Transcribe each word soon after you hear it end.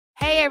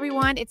Hey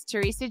everyone, it's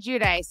Teresa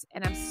Giudice,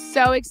 and I'm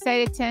so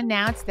excited to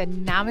announce the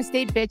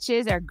Namaste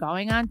Bitches are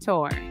going on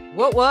tour.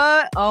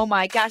 What? Oh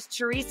my gosh,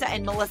 Teresa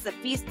and Melissa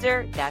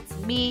Feaster, that's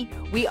me.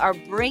 We are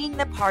bringing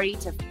the party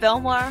to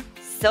Fillmore,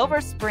 Silver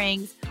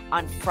Springs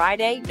on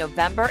Friday,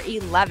 November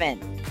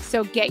 11th.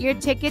 So get your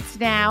tickets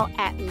now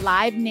at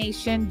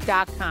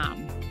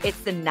livenation.com. It's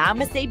the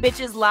Namaste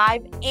Bitches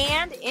live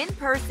and in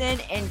person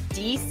in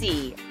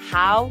DC.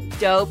 How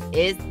dope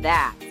is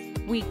that?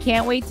 We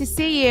can't wait to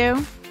see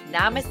you.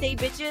 Namaste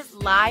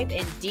Bitches live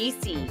in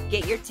DC.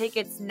 Get your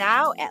tickets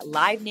now at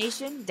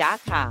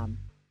livenation.com.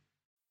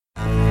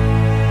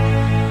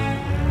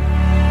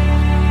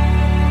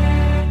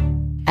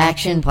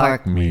 Action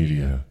Park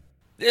Media.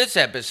 This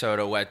episode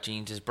of Wet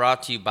Jeans is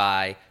brought to you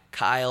by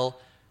Kyle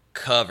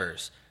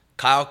Covers.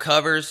 Kyle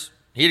Covers,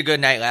 he had a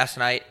good night last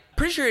night.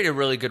 Pretty sure he had a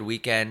really good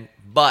weekend,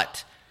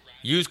 but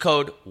use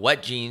code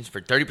WETJEANS for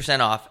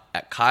 30% off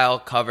at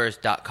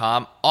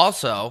kylecovers.com.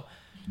 Also,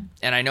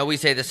 and I know we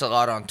say this a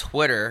lot on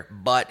Twitter,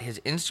 but his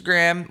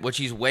Instagram, which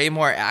he's way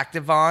more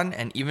active on,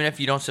 and even if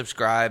you don't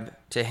subscribe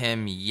to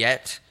him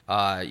yet,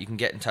 you can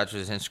get in touch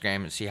with his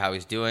Instagram and see how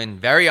he's doing.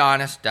 Very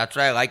honest. That's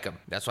why I like him.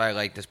 That's why I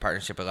like this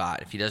partnership a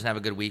lot. If he doesn't have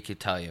a good week, he'll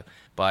tell you.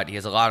 But he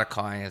has a lot of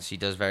clients. He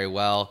does very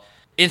well.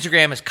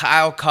 Instagram is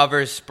Kyle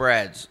Covers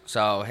Spreads.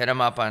 So hit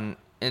him up on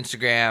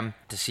Instagram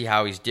to see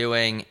how he's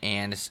doing.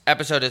 And this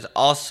episode is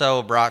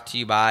also brought to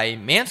you by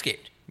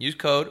Manscaped. Use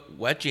code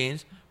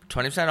WETJEANS for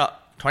 20% off.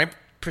 20%.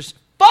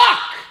 Fuck!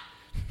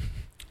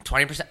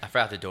 20%. I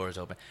forgot the door is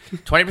open.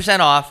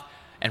 20% off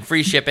and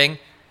free shipping.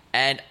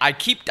 And I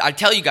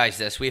tell you guys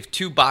this. We have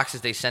 2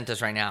 boxes they sent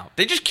us right now.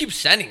 They just keep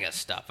sending us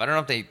stuff. I don't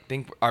know if they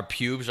think our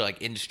pubes are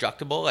like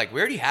indestructible. Like, we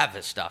already have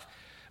this stuff.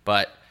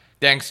 But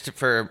thanks to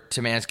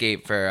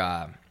Manscaped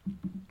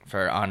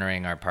for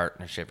honoring our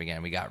partnership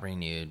again. We got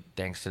renewed.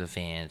 Thanks to the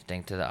fans.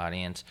 Thanks to the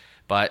audience.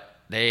 But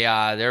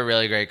they're a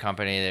really great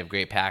company. They have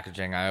great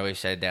packaging. I always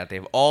said that. They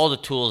have all the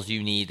tools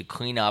you need to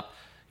clean up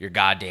your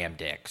goddamn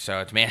dick. So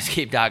it's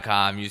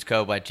manscaped.com. Use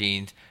code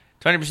WETJEANS.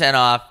 20%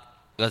 off.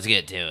 Let's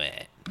get to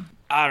it.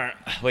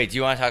 Wait, do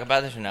you want to talk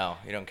about this or no?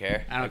 You don't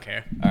care? I don't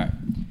care. All right.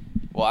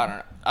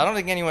 Well, I don't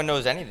think anyone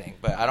knows anything,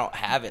 but I don't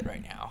have it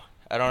right now.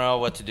 I don't know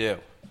what to do.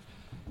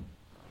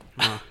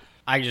 I'm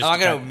not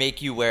going to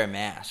make you wear a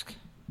mask.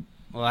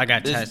 Well, I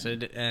got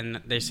tested,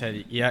 and they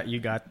said, yeah, you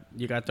got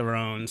the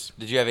Rones.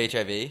 Did you have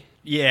HIV?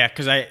 Yeah,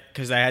 because I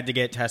had to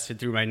get tested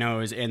through my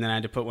nose, and then I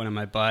had to put one in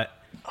my butt.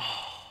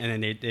 And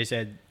then they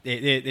said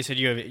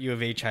you have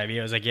HIV.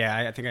 I was like, yeah,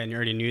 I think I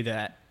already knew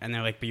that. And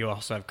they're like, but you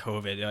also have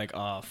COVID. They're like,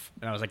 oh,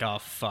 and I was like, oh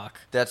fuck.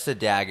 That's the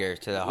dagger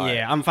to the heart.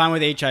 Yeah, I'm fine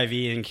with HIV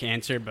and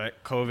cancer,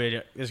 but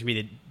COVID is gonna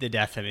be the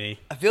death of me.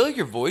 I feel like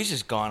your voice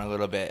is gone a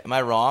little bit. Am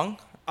I wrong?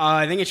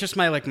 I think it's just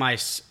my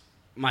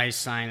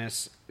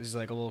sinus is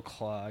like a little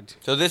clogged.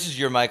 So this is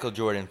your Michael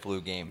Jordan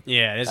flu game.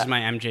 Yeah, this is my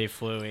MJ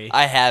flu.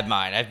 I had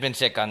mine. I've been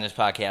sick on this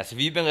podcast.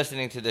 If you've been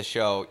listening to the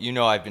show, you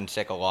know I've been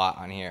sick a lot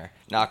on here.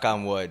 Knock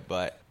on wood.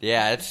 But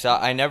yeah,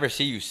 I never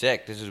see you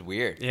sick. This is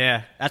weird.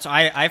 Yeah, that's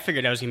I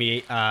figured I was gonna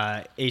be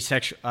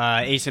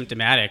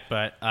asymptomatic,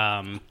 but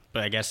I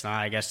guess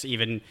not. I guess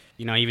even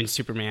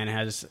Superman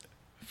has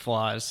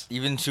flaws.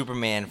 Even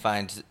Superman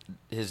finds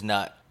his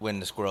nut when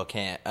the squirrel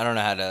can't. I don't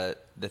know how the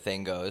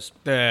thing goes.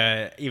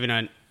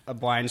 Even a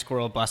blind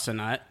squirrel busts a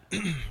nut.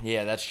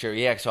 Yeah, that's true.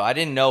 Yeah, so I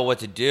didn't know what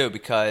to do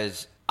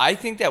because I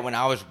think that when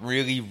I was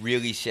really,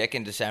 really sick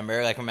in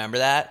December, like, remember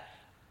that?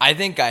 I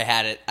think I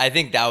had it. I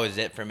think that was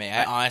it for me.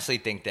 I honestly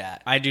think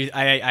that.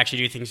 I actually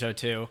do think so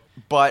too.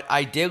 But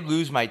I did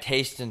lose my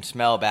taste and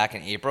smell back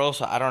in April,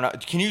 so I don't know.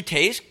 Can you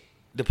taste?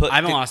 I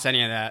haven't lost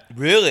any of that.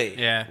 Really?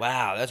 Yeah.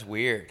 Wow, that's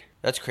weird.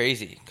 That's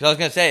crazy. Because I was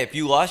going to say, if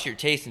you lost your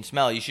taste and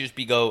smell, you should just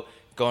be going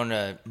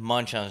to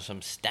munch on some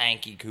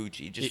stanky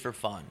coochie just for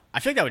fun. I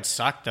think that would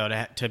suck,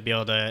 though, to be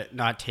able to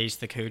not taste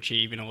the coochie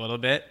even a little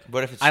bit.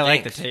 What if it stinks? I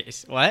like the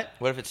taste. What?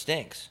 What if it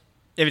stinks?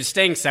 If it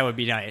stinks, that would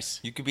be nice.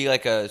 You could be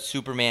like a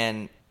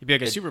Superman. You'd be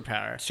like a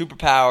superpower.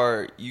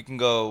 Superpower, you can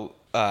go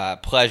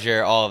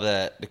pleasure all of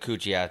the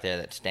coochie out there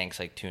that stinks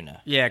like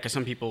tuna. Yeah, because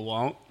some people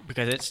won't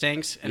because it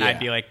stinks, and Yeah. I'd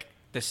be like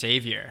the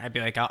savior. I'd be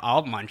like,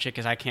 I'll munch it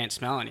because I can't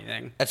smell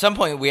anything. At some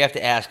point, we have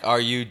to ask, are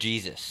you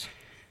Jesus?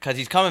 Because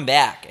he's coming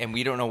back, and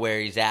we don't know where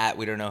he's at.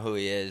 We don't know who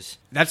he is.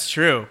 That's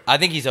true. I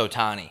think he's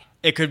Otani.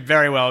 It could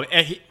very well.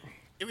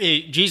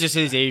 Jesus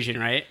is Asian,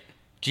 right?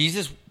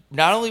 Jesus,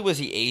 not only was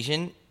he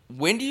Asian,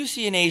 when do you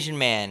see an Asian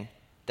man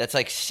that's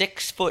like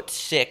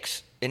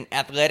 6'6", an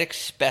athletic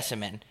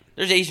specimen?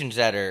 There's Asians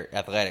that are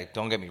athletic,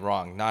 don't get me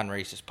wrong,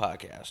 non-racist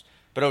podcast.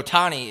 But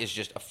Otani is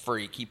just a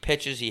freak. He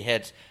pitches, he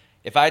hits.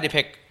 If I had to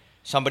pick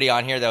somebody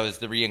on here that was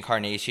the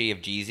reincarnation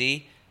of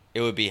Jeezy,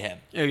 it would be him.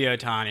 It would be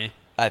Otani.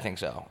 I think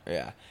so,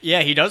 yeah.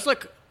 Yeah, he does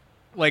look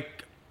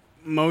like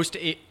most,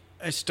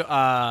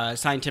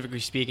 scientifically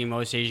speaking,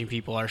 most Asian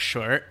people are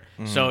short.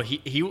 Mm-hmm. So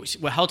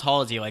how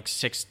tall is he? Like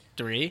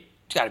 6'3"?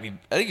 It's got to be,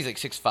 I think he's like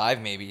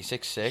 6'5", maybe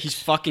 6'6".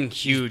 He's fucking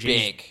huge. He's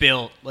big. He's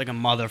built like a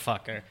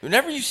motherfucker.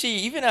 Whenever you see,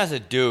 even as a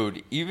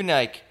dude, even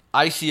like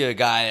I see a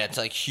guy that's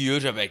like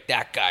huge, I'm like,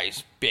 that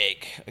guy's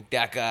big. Like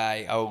that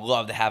guy, I would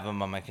love to have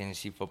him on my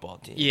fantasy football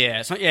team.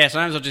 Yeah,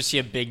 sometimes I'll just see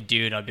a big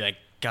dude. I'll be like,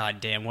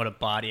 God damn, what a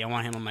body. I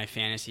want him on my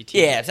fantasy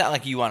team. Yeah, it's not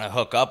like you want to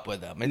hook up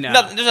with him. No.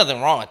 There's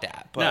nothing wrong with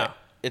that. But No.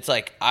 it's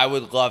like, I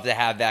would love to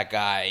have that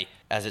guy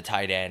as a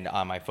tight end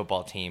on my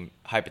football team,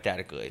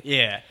 hypothetically.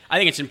 Yeah, I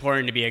think it's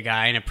important to be a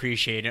guy and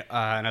appreciate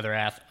another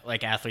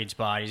athlete's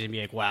bodies and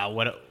be like,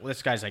 wow,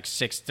 this guy's like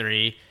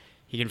 6'3".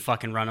 He can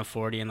fucking run a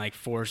 40 in like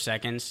 4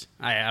 seconds.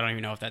 I don't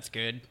even know if that's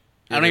good.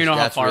 I don't even know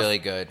how far. That's really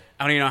good.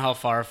 I don't even know how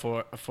far a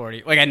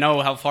 40. Like I know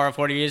how far a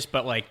 40 is,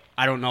 but like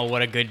I don't know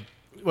what a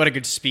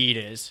good speed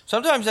is.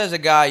 Sometimes as a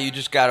guy, you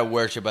just got to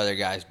worship other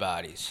guys'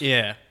 bodies.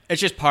 Yeah, it's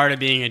just part of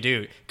being a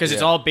dude because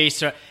it's all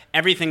based.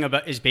 Everything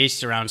is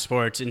based around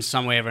sports in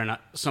some way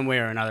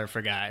or another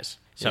for guys.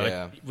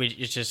 So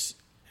it's just.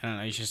 I don't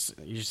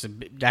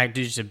know. That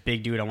dude's just a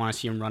big dude. I want to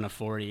see him run a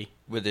 40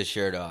 with his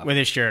shirt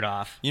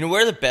off. You know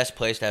where the best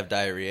place to have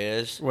diarrhea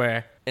is?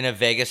 Where? In a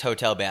Vegas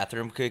hotel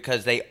bathroom,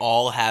 because they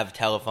all have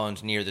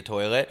telephones near the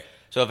toilet.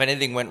 So if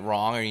anything went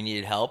wrong or you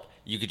needed help,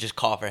 you could just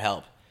call for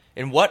help.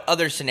 In what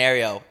other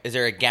scenario is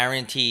there a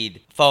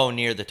guaranteed phone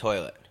near the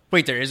toilet?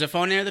 Wait, there is a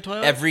phone near the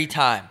toilet? Every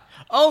time.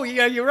 Oh,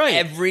 yeah, you're right.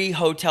 Every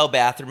hotel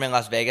bathroom in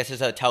Las Vegas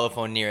has a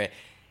telephone near it.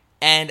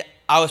 And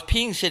I was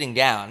peeing sitting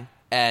down,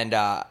 and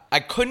I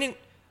couldn't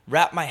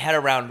wrap my head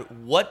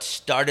around what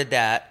started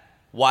that.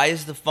 Why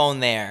is the phone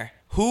there?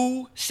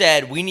 Who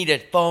said we need a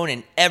phone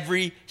in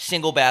every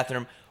single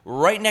bathroom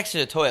right next to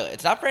the toilet?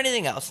 It's not for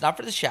anything else. It's not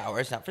for the shower.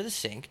 It's not for the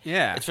sink.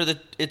 Yeah. It's for the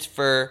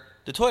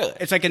toilet.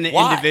 It's like in the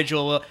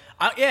individual.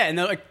 Yeah, and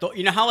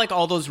you know how like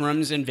all those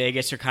rooms in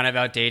Vegas are kind of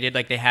outdated.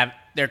 Like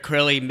they're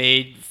clearly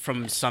made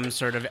from some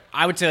sort of.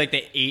 I would say like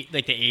the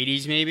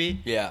 80s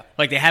maybe. Yeah.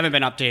 Like they haven't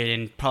been updated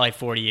in probably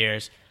 40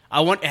 years.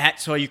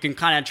 So you can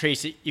kind of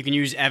trace it. You can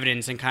use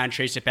evidence and kind of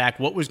trace it back.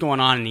 What was going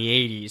on in the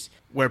 80s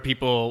where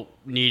people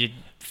needed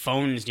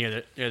phones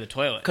near the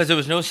toilet? Because there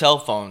was no cell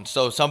phone.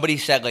 So somebody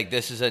said like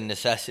this is a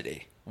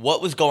necessity.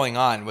 What was going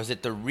on? Was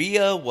it the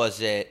RIA? Was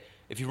it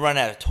if you run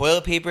out of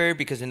toilet paper?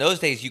 Because in those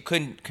days you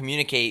couldn't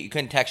communicate. You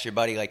couldn't text your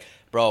buddy like,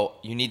 bro,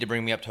 you need to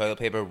bring me up toilet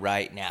paper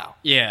right now.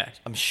 Yeah.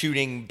 I'm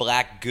shooting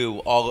black goo.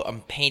 I'm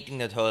painting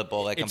the toilet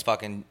bowl like I'm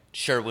fucking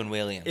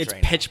Sherwin-Williams right now.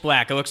 It's pitch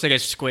black. It looks like a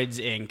squid's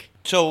ink.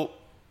 So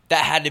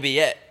that had to be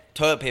it.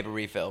 Toilet paper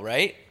refill,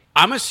 right?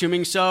 I'm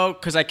assuming so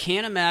because I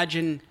can't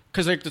imagine.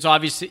 Because like there's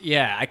obviously,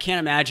 I can't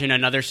imagine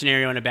another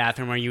scenario in a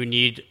bathroom where you would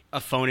need a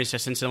phone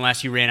assistance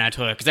unless you ran out of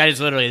toilet. Because that is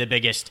literally the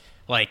biggest,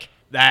 like,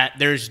 that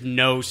there's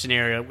no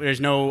scenario,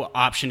 there's no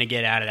option to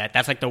get out of that.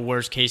 That's like the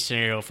worst case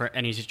scenario for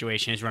any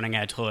situation is running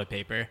out of toilet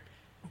paper.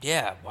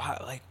 Yeah,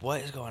 wow, like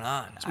what is going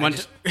on?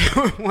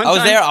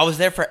 I was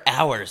there for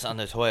hours on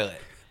the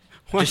toilet,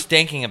 just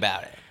thinking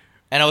about it.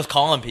 And I was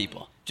calling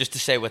people just to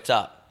say what's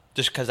up,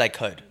 just because I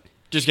could.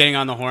 Just getting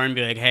on the horn and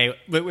be like, hey,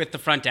 with the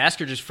front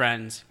desk or just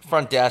friends?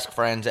 Front desk,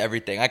 friends,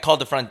 everything. I called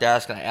the front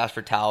desk and I asked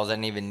for towels. I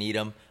didn't even need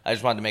them. I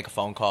just wanted to make a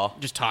phone call.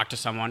 Just talk to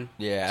someone.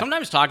 Yeah.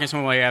 Sometimes talking to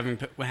someone while you're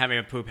having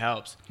a poop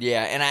helps.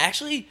 Yeah, and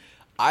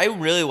I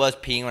really was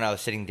peeing when I was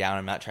sitting down.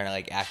 I'm not trying to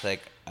like act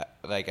like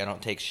I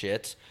don't take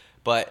shits,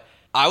 but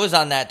I was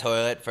on that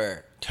toilet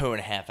for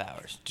 2.5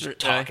 hours, just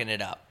talking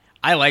it up.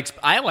 I like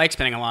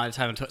spending a lot of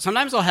time on the toilet.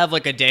 Sometimes I'll have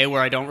like a day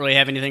where I don't really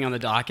have anything on the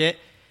docket.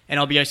 And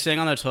I'll be sitting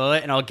on the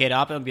toilet, and I'll get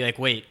up and be like,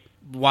 "Wait,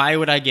 why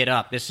would I get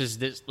up? This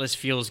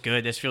feels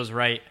good. This feels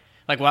right.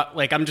 Like what?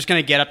 Like I'm just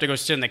gonna get up to go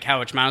sit on the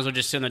couch. Might as well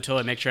just sit on the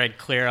toilet, make sure I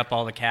clear up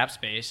all the cap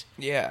space."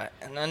 Yeah,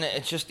 and then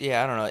it's just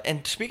I don't know.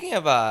 And speaking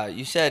of,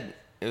 you said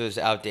it was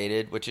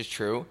outdated, which is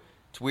true.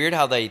 It's weird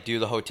how they do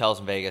the hotels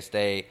in Vegas.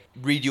 They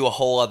redo a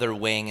whole other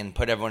wing and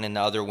put everyone in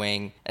the other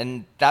wing,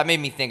 and that made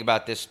me think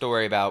about this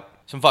story about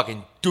some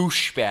fucking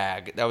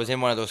douchebag that was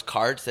in one of those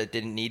carts that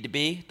didn't need to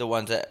be. The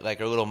ones that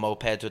like are little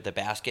mopeds with the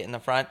basket in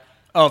the front.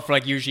 Oh, for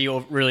like usually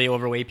really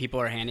overweight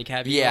people or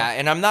handicapped people? Yeah,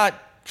 and I'm not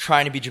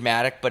trying to be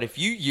dramatic, but if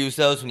you use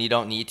those when you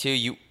don't need to,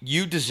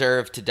 you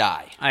deserve to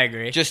die. I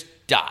agree. Just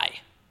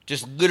die.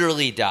 Just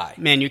literally die.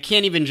 Man, you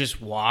can't even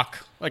just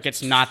walk. Like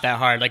it's not that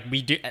hard. Like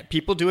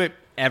people do it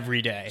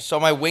every day. So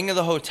my wing of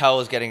the hotel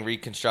was getting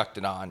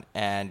reconstructed on,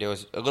 and it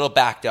was a little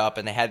backed up,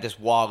 and they had this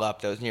wall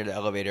up that was near the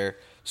elevator.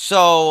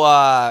 So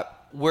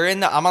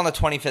I'm on the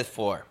 25th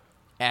floor,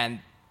 and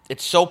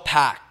it's so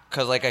packed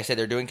because, like I said,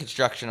 they're doing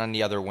construction on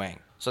the other wing.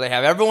 So they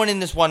have everyone in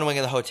this one wing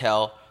of the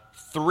hotel.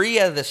 3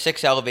 of the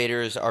 6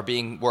 elevators are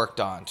being worked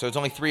on. So it's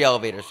only 3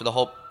 elevators for the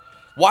whole...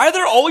 Why are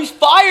there always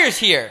fires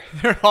here?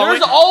 There's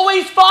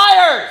always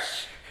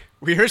fires!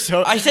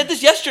 I said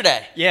this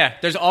yesterday. Yeah,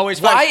 there's always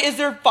fires. Why is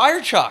there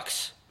fire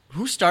trucks?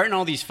 Who's starting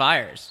all these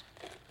fires?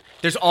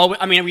 There's always...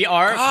 I mean, we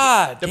are...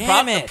 God, The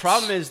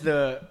problem is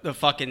the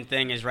fucking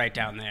thing is right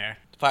down there.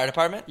 Fire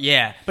department?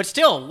 Yeah. But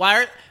still,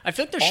 I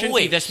feel like there shouldn't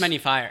be this many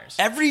fires.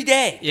 Every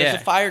day, Yeah.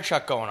 there's a fire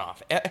truck going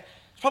off. It's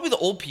probably the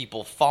old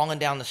people falling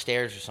down the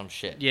stairs or some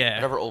shit. Yeah.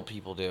 Whatever old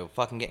people do.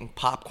 Fucking getting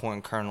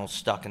popcorn kernels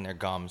stuck in their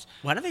gums.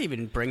 Why do they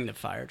even bring the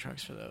fire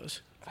trucks for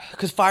those?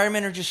 Because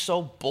firemen are just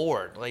so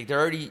bored. Like, they're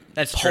already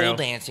That's pole true.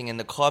 dancing in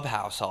the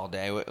clubhouse all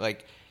day.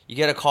 Like, You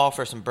get a call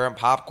for some burnt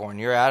popcorn,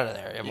 you're out of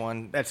there.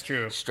 Everyone That's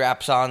true.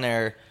 straps on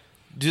their...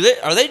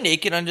 Are they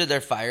naked under their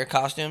fire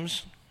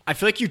costumes? I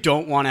feel like you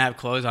don't want to have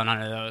clothes on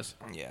under those.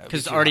 Yeah. Because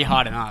it's already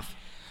hot enough.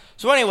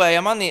 So anyway,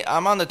 I'm on the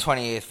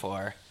 28th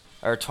floor,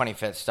 or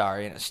 25th,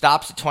 sorry. And it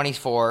stops at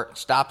 24,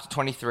 stops at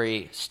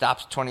 23,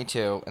 stops at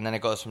 22, and then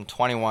it goes from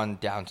 21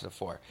 down to the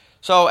floor.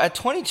 So at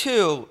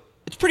 22,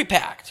 it's pretty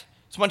packed.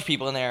 It's a bunch of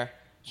people in there.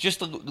 It's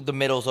just the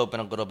middle's open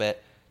a little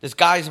bit. This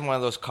guy's in one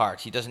of those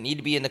carts. He doesn't need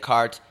to be in the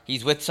carts.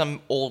 He's with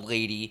some old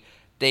lady.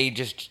 They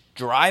just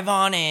drive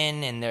on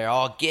in, and they're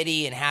all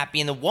giddy and happy.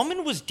 And the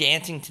woman was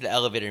dancing to the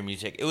elevator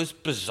music. It was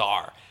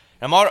bizarre.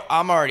 And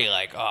I'm already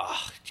like,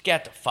 oh,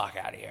 get the fuck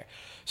out of here.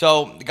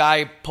 So the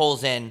guy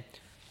pulls in,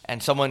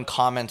 and someone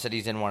comments that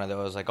he's in one of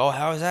those. Like, oh,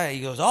 how is that?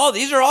 He goes, oh,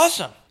 these are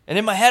awesome. And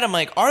in my head, I'm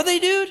like, are they,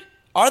 dude?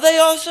 Are they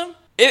awesome?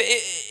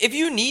 If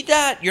you need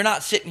that, you're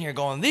not sitting here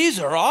going, these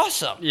are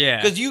awesome.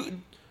 Yeah. Because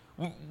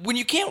when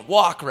you can't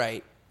walk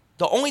right,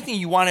 the only thing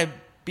you want to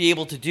be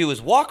able to do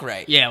is walk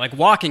right. Yeah, like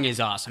walking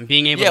is awesome.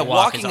 Being able to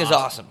walk walking is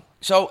awesome.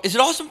 So is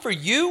it awesome for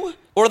you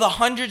or the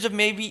hundreds of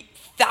maybe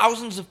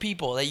thousands of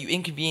people that you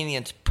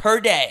inconvenience per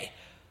day?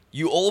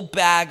 You old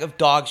bag of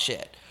dog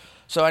shit.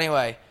 So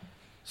anyway,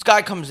 this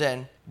guy comes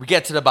in. We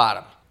get to the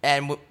bottom.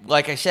 And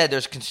like I said,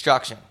 there's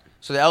construction.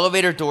 So the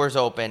elevator doors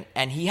open,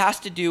 and he has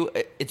to do,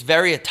 it's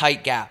a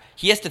tight gap.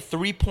 He has to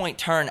 3-point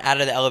turn out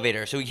of the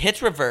elevator. So he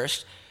hits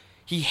reverse.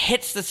 He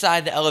hits the side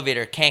of the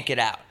elevator, can't get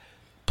out.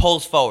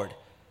 Pulls forward,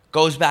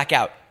 goes back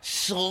out,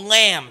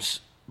 slams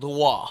the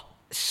wall,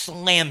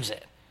 slams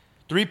it.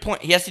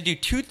 He has to do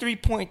 2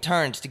 3-point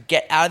turns to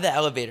get out of the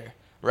elevator,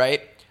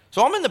 right?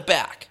 So I'm in the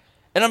back,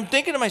 and I'm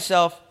thinking to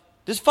myself,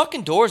 this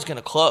fucking door is going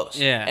to close.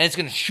 Yeah. And it's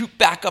going to shoot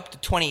back up to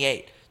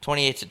 28.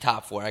 28's the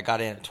top floor. I got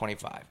in at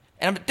 25.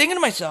 And I'm thinking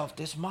to myself,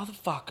 this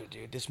motherfucker,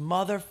 dude, this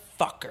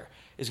motherfucker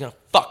is going to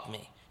fuck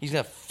me. He's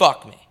going to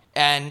fuck me.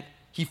 And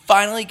he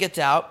finally gets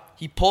out.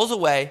 He pulls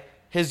away.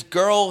 His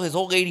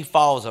old lady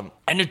follows him.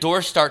 And the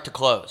doors start to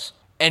close.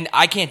 And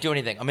I can't do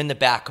anything. I'm in the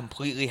back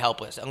completely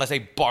helpless unless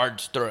I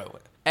barge through.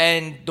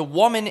 And the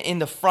woman in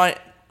the front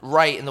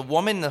right and the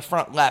woman in the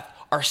front left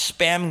are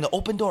spamming the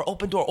open door,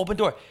 open door, open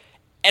door.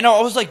 And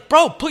I was like,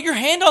 bro, put your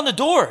hand on the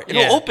door.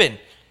 It'll open.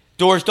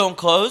 Doors don't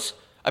close.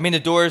 I mean, the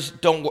doors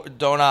don't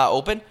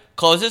open.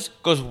 Closes,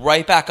 goes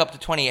right back up to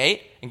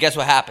 28. And guess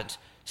what happens?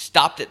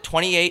 Stopped at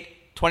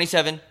 28,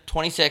 27,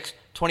 26,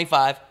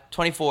 25,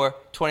 24,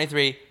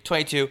 23,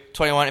 22,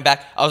 21, and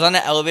back. I was on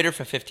the elevator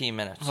for 15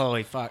 minutes.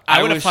 Holy fuck.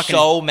 I was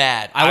so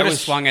mad. I would have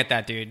swung at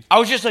that dude. I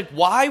was just like,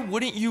 why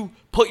wouldn't you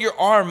put your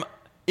arm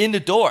in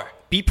the door?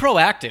 Be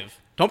proactive.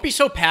 Don't be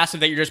so passive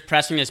that you're just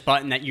pressing this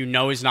button that you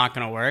know is not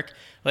going to work.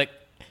 Like,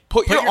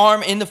 put your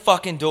arm in the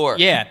fucking door.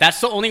 Yeah,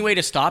 that's the only way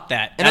to stop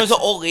that. And it was an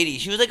old lady.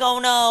 She was like, oh,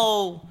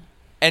 no.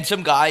 And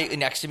some guy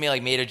next to me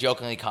like made a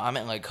jokingly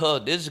comment like, oh,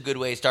 this is a good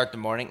way to start the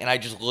morning. And I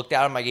just looked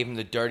at him. I gave him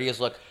the dirtiest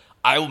look.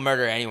 I will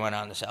murder anyone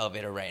on this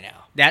elevator right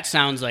now. That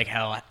sounds like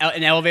hell.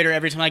 An elevator.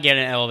 Every time I get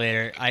in an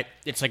elevator,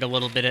 it's like a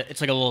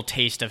little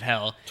taste of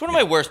hell. It's one of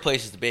my worst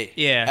places to be.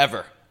 Yeah.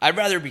 Ever. I'd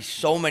rather be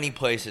so many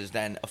places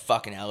than a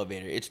fucking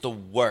elevator. It's the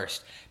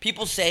worst.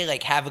 People say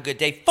like, have a good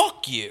day.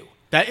 Fuck you.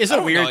 That is I a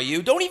don't weird. know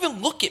you. Don't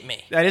even look at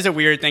me. That is a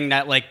weird thing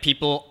that like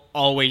people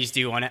always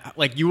do on it.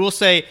 Like you will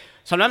say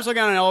sometimes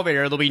looking on an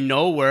elevator, there'll be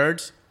no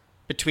words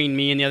between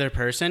me and the other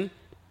person.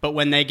 But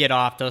when they get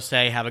off, they'll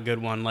say, have a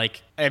good one.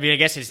 Like, I mean, I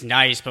guess it's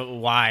nice, but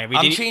why?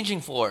 I'm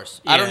changing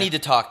floors. Yeah. I don't need to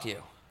talk to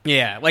you.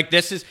 Yeah, like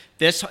this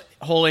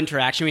whole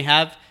interaction we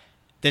have,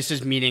 this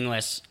is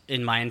meaningless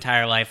in my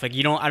entire life. Like,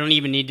 I don't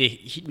even need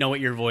to know what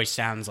your voice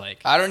sounds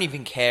like. I don't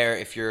even care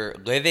if you're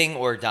living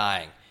or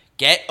dying.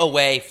 Get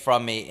away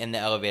from me in the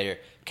elevator.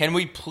 Can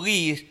we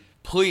please,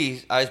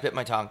 I just bit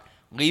my tongue,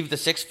 leave the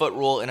 6-foot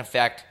rule in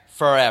effect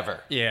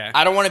forever. Yeah.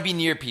 I don't want to be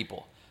near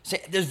people.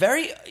 There's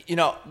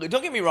don't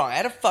get me wrong. I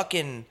had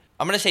I'm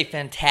going to say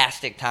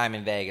fantastic time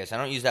in Vegas. I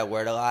don't use that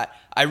word a lot.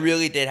 I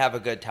really did have a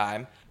good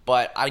time,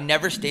 but I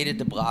never stayed at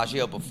de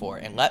Bellagio before.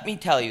 And let me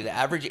tell you, the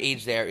average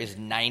age there is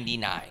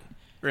 99.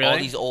 Really? All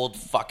these old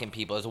fucking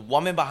people. There's a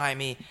woman behind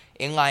me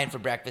in line for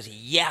breakfast,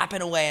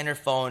 yapping away on her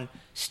phone,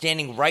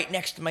 standing right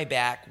next to my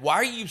back. Why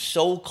are you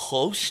so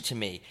close to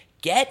me?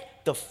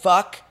 Get the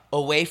fuck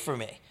away from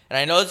me. And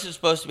I know this is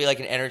supposed to be like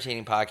an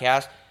entertaining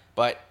podcast,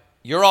 but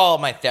you're all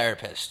my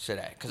therapists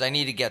today because I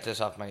need to get this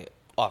off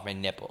my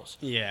nipples.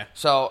 Yeah.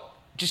 So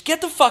just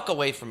get the fuck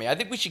away from me. I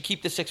think we should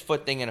keep the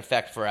 6-foot thing in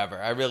effect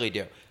forever. I really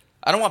do.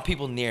 I don't want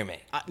people near me.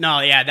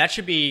 No, yeah, that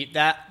should be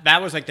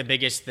that was like the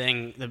biggest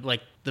thing,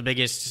 the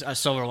biggest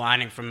silver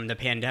lining from the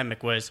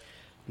pandemic was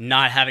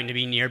not having to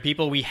be near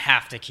people. We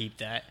have to keep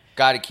that.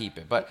 Got to keep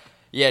it. But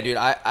yeah, dude,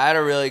 I had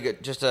a really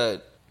good, just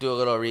to do a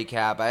little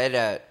recap, I had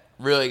a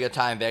really good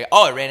time in Vegas.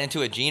 Oh, I ran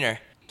into a Jeaner.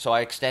 So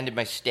I extended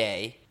my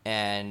stay.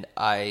 And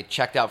I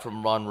checked out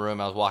from one room.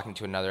 I was walking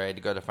to another. I had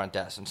to go to the front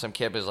desk. And some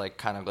kid was like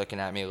kind of looking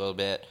at me a little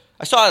bit.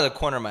 I saw it out of the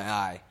corner of my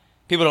eye.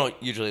 People don't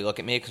usually look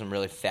at me because I'm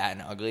really fat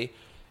and ugly.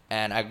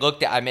 And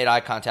I made eye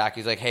contact.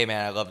 He's like, hey,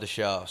 man, I love the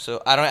show.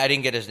 So I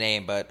didn't get his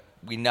name, but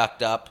we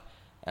knucked up.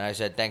 And I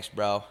said, thanks,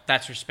 bro.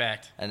 That's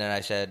respect. And then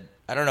I said,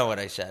 I don't know what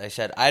I said. I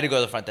said, I had to go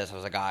to the front desk. I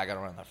was like, I got to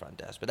run the front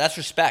desk. But that's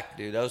respect,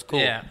 dude. That was cool.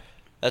 Yeah.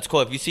 That's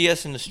cool. If you see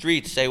us in the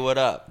streets, say what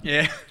up.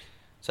 Yeah.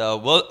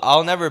 So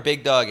I'll never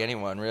big dog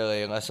anyone,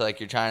 really, unless, like,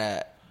 you're trying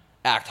to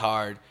act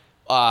hard.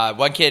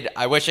 One kid,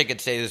 I wish I could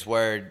say this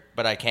word,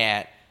 but I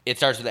can't. It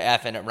starts with an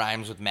F and it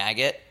rhymes with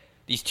maggot.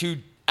 These two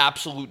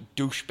absolute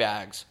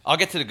douchebags. I'll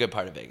get to the good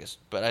part of Vegas,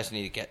 but I just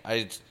need to get...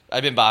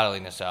 I've been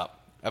bottling this up.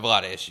 I have a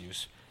lot of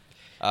issues.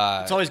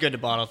 It's always good to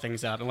bottle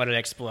things up and let it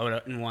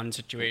explode in one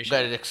situation.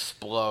 Let it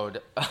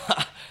explode.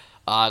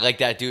 Like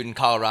that dude in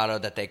Colorado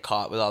that they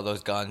caught with all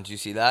those guns. You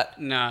see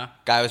that? No.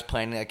 Guy was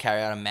planning to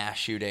carry out a mass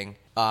shooting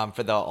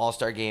for the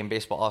All-Star game,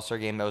 baseball All-Star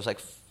game. There was like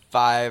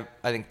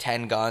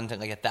 10 guns and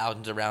like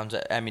thousands of rounds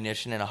of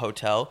ammunition in a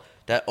hotel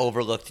that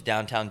overlooked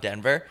downtown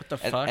Denver. What the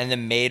fuck? And the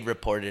maid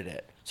reported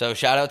it. So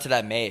shout out to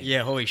that maid.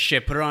 Yeah, holy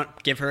shit. Put her on,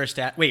 give her a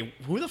stat. Wait,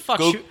 who the fuck,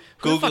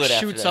 Google it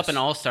after shoots up this. an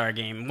All-Star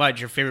game? What,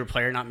 did your favorite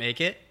player not make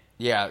it?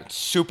 Yeah,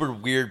 super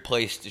weird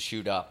place to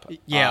shoot up.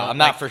 Yeah, I'm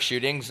not for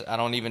shootings. I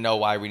don't even know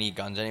why we need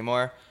guns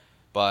anymore.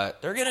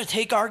 But they're going to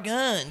take our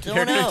guns.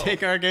 They're going to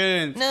take our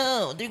guns.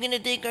 No, they're going to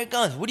take our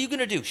guns. What are you going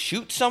to do?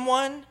 Shoot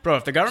someone? Bro,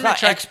 if the government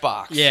It's not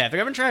Xbox. Yeah, if the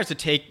government tries to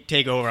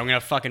take over, I'm going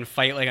to fucking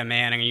fight like a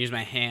man. I'm going to use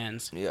my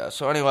hands. Yeah,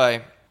 so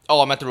anyway,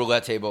 I'm at the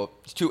roulette table.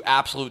 It's two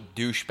absolute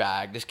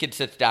douchebag. This kid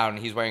sits down, and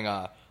he's wearing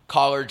a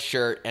collared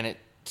shirt, and it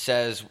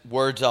says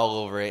words all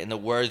over it, and the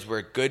words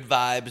were good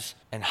vibes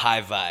and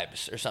high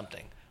vibes or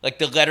something. Like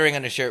the lettering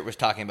on the shirt was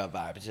talking about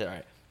vibes. It's all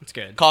right. That's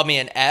good. Called me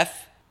an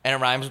F, and it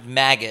rhymes with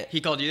maggot.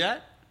 He called you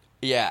that?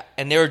 Yeah,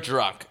 and they were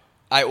drunk.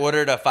 I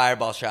ordered a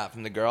fireball shot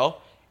from the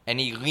girl, and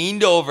he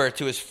leaned over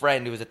to his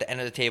friend who was at the end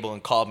of the table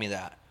and called me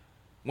that.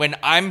 When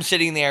I'm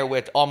sitting there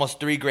with almost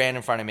 $3,000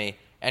 in front of me,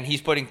 and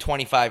he's putting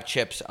 25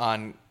 chips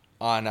on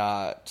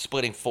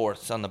splitting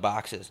fourths on the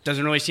boxes.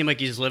 Doesn't really seem like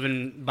he's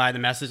living by the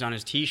message on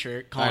his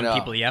T-shirt, calling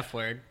people the F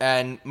word.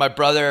 And my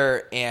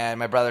brother and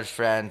my brother's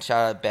friend,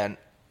 shout out Ben,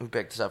 who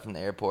picked us up from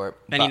the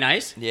airport. Benny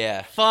Nice?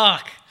 Yeah.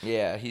 Fuck.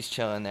 Yeah, he's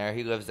chilling there.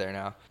 He lives there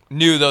now.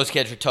 Knew those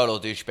kids were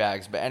total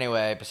douchebags. But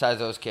anyway, besides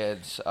those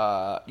kids,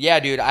 yeah,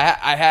 dude,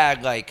 I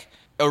had like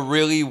a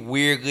really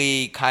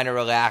weirdly kind of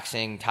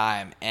relaxing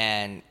time.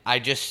 And I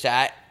just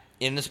sat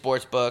in the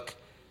sports book,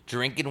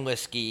 drinking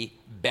whiskey,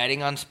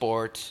 betting on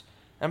sports.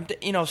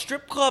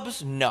 Strip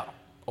clubs, no.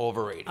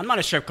 Overrated. I'm not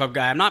a strip club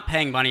guy. I'm not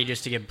paying money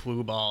just to get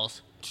blue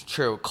balls. It's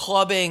true.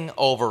 Clubbing,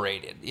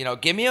 overrated.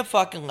 Give me a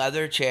fucking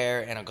leather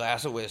chair and a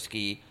glass of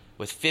whiskey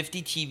with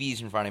 50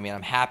 TVs in front of me, and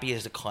I'm happy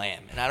as a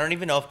clam. And I don't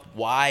even know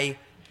why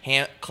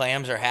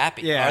clams are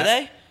happy. Yeah. Are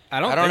they? I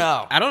don't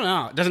know. I don't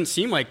know. It doesn't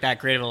seem like that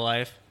great of a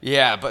life.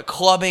 Yeah, but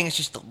clubbing is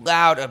just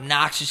loud,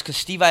 obnoxious, because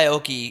Steve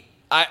Aoki...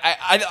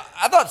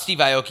 I thought Steve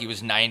Aoki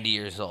was 90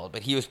 years old,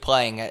 but he was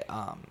playing at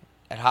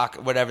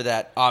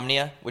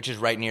Omnia, which is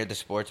right near the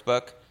sports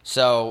book.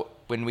 So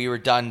when we were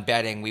done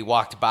betting, we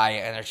walked by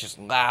it, and there's just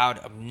loud,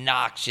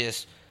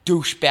 obnoxious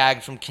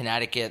douchebags from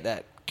Connecticut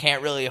that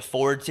can't really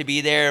afford to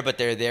be there, but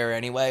they're there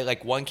anyway.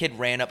 Like, one kid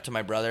ran up to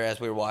my brother as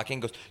we were walking,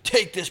 goes,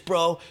 "Take this,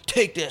 bro.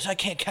 Take this. I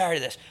can't carry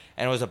this."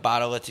 And it was a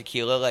bottle of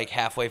tequila, like,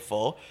 halfway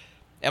full.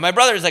 And my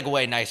brother is, like, a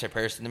way nicer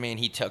person than me, and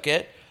he took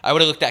it. I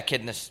would have looked that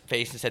kid in the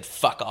face and said,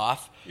 "Fuck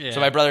off." Yeah.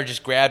 So my brother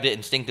just grabbed it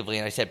instinctively,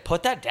 and I said,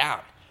 "Put that down.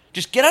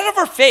 Just get out of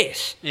our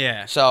face."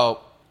 Yeah. So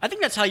I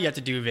think that's how you have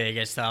to do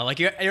Vegas, though. Like,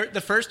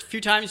 the first few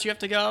times you have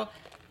to go,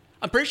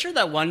 I'm pretty sure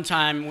that one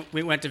time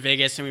we went to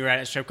Vegas and we were at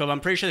a strip club, I'm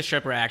pretty sure the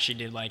stripper actually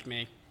did like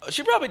me.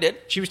 she probably did.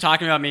 She was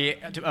talking about me,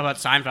 about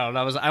Seinfeld.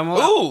 I was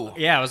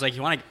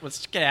like,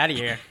 let's get out of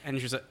here. And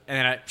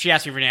she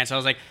asked me for a dance. I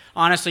was like,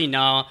 honestly,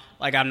 no.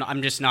 Like,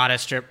 I'm just not a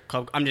strip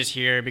club. I'm just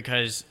here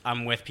because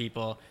I'm with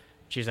people.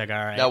 She's like,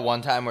 all right. That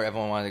one time where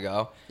everyone wanted to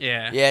go.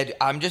 Yeah. Yeah,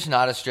 I'm just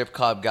not a strip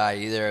club guy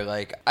either.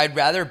 Like, I'd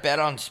rather bet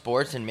on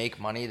sports and make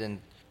money than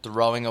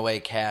throwing away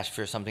cash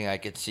for something I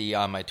could see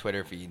on my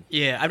Twitter feed.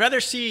 Yeah, I'd rather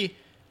see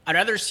an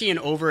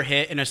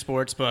overhit in a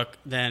sports book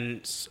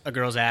than a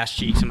girl's ass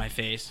cheeks in my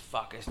face.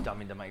 Fuck, this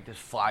dummy to Mike. There's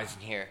flies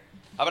in here.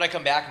 How about I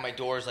come back and my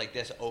door's like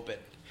this open?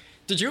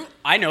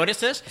 I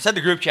noticed this. I said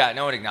the group chat.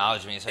 No one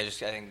acknowledged me, so I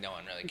think no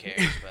one really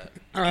cares.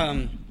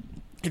 But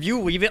If you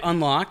leave it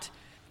unlocked,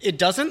 it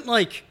doesn't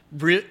like,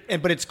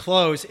 but it's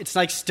closed. It's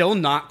like still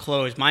not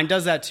closed. Mine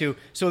does that too.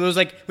 So there was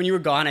like, when you were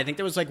gone, I think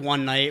there was like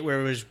one night where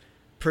it was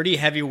pretty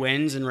heavy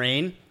winds and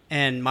rain,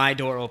 and my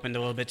door opened a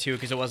little bit too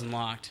because it wasn't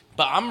locked.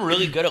 But I'm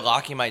really good at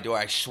locking my door.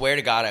 I swear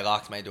to God, I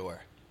locked my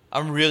door.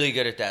 I'm really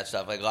good at that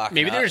stuff, like locking.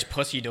 Maybe up. they're just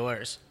pussy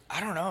doors.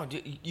 I don't know.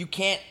 Dude, you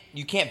can't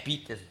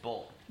beat this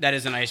bolt. That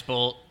is a nice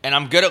bolt. And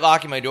I'm good at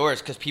locking my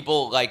doors because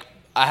people, like,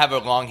 I have a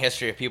long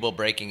history of people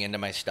breaking into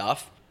my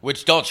stuff.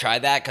 Which, don't try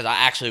that because I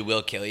actually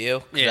will kill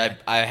you. Yeah.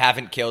 I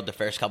haven't killed the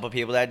first couple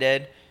people that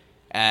did.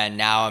 And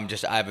now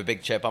I have a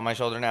big chip on my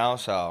shoulder now,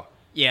 so.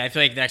 Yeah, I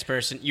feel like the next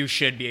person, you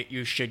should kill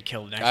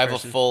the next person. I have a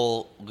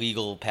full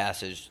legal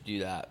passage to do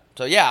that.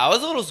 So, yeah, I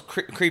was a little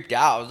creeped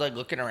out. I was, like,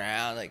 looking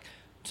around, like,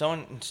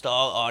 someone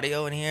install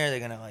audio in here? They're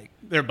going to, like.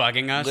 They're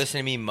bugging us?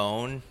 Listen to me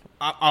moan.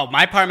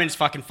 My apartment's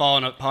fucking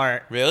falling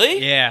apart. Really?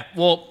 Yeah.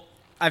 Well,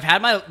 I've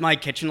had my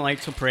kitchen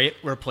lights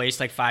replaced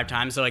like 5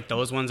 times. So like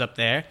those ones up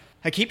there,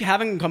 I keep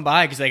having them come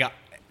by because like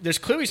there's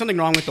clearly something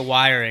wrong with the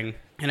wiring.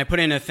 And I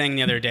put in a thing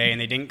the other day, and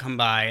they didn't come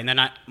by. And then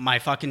my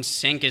fucking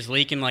sink is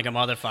leaking like a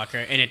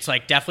motherfucker, and it's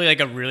like definitely like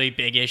a really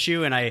big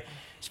issue. And I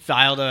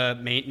filed a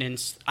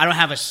maintenance. I don't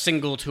have a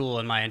single tool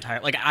in my entire,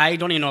 like I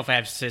don't even know if I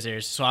have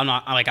scissors, so I'm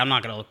not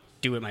gonna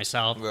do it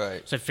myself.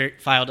 Right. So I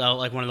filed out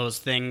like one of those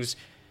things,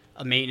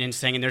 a maintenance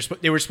thing, and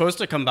they were supposed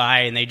to come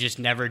by, and they just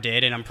never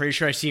did. And I'm pretty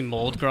sure I see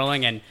mold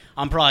growing, and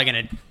I'm probably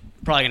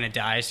gonna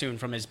die soon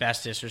from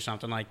asbestos or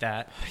something like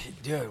that.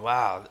 Dude,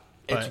 wow.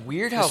 It's But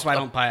weird how... That's why I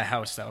don't buy a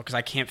house, though, because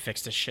I can't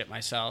fix this shit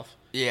myself.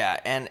 Yeah,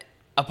 and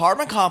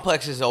apartment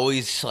complexes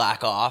always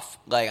slack off.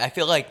 Like, I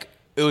feel like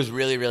it was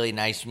really, really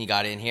nice when you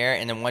got in here,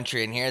 and then once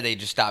you're in here, they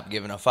just stop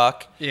giving a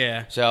fuck.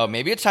 Yeah. So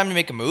maybe it's time to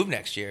make a move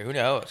next year. Who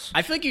knows?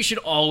 I feel like you should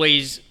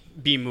always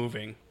be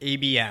moving.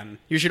 ABM.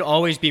 You should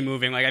always be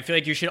moving. Like, I feel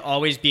like you should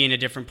always be in a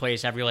different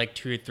place every, like,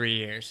 2 or 3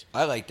 years.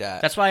 I like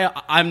that. That's why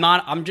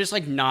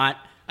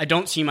I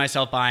don't see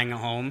myself buying a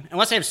home.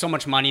 Unless I have so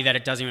much money that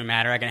it doesn't even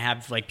matter. I can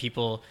have, like,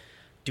 people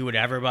do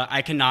whatever, but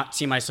I cannot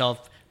see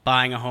myself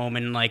buying a home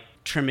and, like,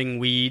 trimming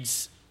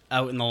weeds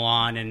out in the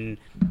lawn and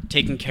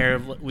taking care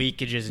of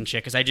leakages and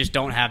shit, because I just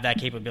don't have that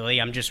capability.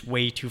 I'm just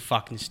way too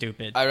fucking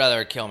stupid. I'd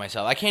rather kill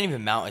myself. I can't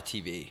even mount a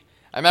TV.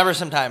 I remember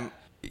sometime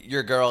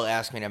your girl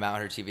asked me to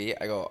mount her TV.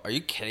 I go, are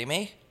you kidding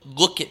me?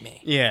 Look at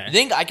me. Yeah. You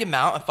think I can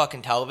mount a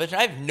fucking television?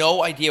 I have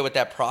no idea what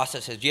that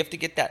process is. You have to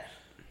get that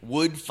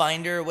wood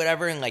finder or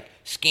whatever and like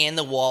scan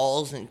the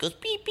walls and it goes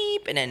beep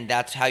beep, and then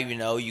that's how you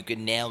know you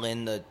can nail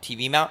in the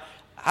TV mount.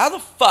 How the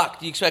fuck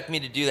do you expect me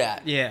to do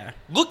that? Yeah.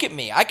 Look at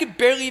me. I could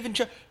barely even...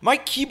 My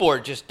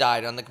keyboard just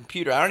died on the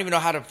computer. I don't even know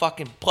how to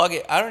fucking plug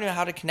it. I don't even know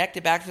how to connect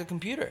it back to the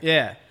computer.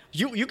 Yeah.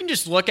 You can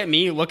just look at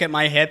me, look at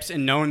my hips,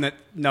 and know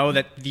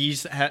that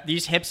these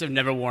hips have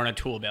never worn a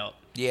tool belt.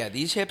 Yeah,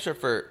 these hips are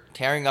for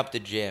tearing up the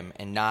gym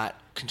and not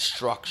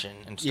construction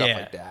and stuff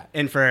like that.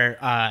 And for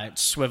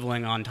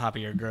swiveling on top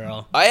of your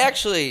girl. I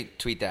actually...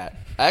 Tweet that.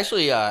 I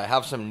actually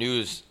have some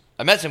news.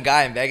 I met some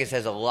guy in Vegas that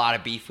has a lot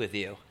of beef with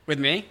you. With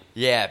me?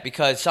 Yeah,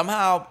 because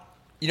somehow,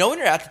 you know when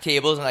you're at the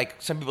tables and like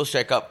some people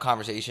strike up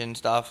conversation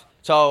stuff?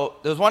 So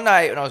there was one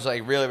night when I was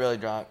like really, really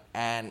drunk,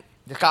 and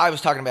the guy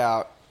was talking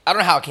about, I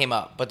don't know how it came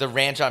up, but the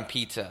ranch on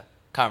pizza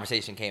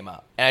conversation came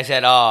up. And I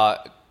said,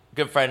 a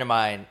good friend of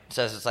mine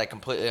says it's like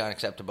completely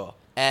unacceptable.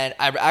 And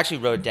I actually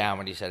wrote down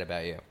what he said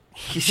about you.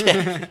 He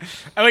said,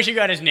 I wish you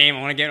got his name.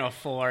 I want to get in a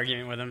full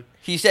argument with him.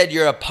 He said,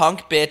 you're a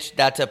punk bitch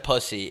that's a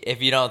pussy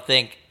if you don't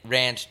think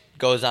ranch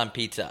goes on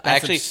pizza.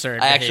 That's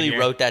absurd I actually behavior.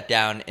 wrote that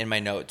down in my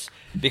notes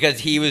because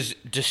he was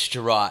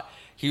distraught.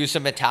 He was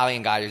some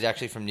Italian guy. He was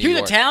actually from New York.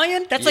 He was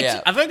Italian? That's like,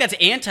 Yeah. I feel like that's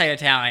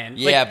anti-Italian.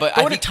 Yeah, like, but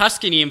go I to think-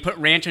 Tuscany and put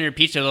ranch on your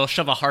pizza, they'll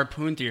shove a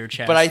harpoon through your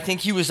chest. But I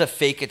think he was a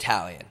fake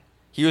Italian.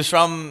 He was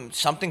from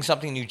something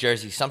New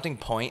Jersey, something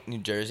Point, New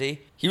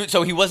Jersey.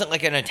 So he wasn't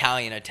like an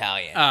Italian.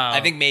 Oh.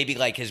 I think maybe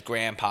like his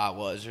grandpa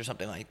was or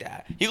something like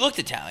that. He looked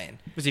Italian.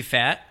 Was he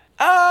fat?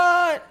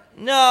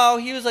 No,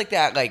 he was like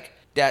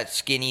that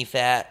skinny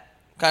fat,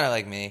 kind of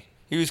like me.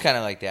 He was kind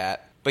of like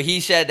that. But he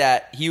said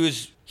that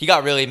he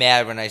got really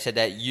mad when I said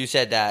that you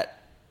said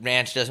that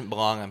ranch doesn't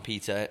belong on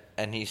pizza,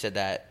 and he said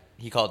that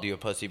he called you a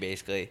pussy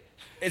basically.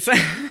 It's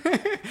like,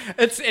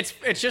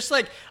 it's just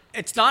like,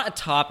 it's not a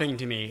topping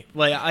to me.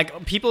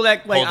 Like people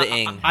that like Hold the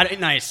ing.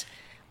 nice.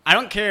 I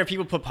don't care if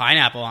people put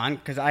pineapple on,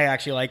 because I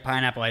actually like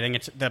pineapple. I think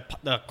it's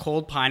the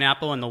cold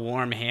pineapple and the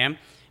warm ham.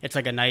 It's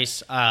like a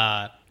nice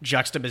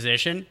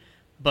juxtaposition.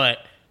 But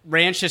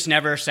ranch just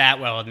never sat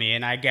well with me,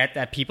 and I get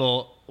that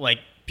people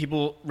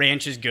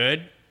ranch is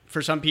good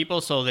for some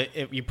people, so that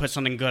if you put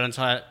something good on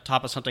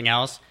top of something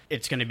else,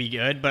 it's going to be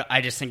good. But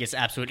I just think it's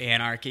absolute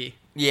anarchy.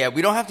 Yeah,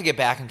 we don't have to get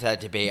back into that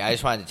debate. I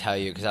just wanted to tell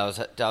you because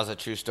that was a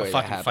true story. I'll that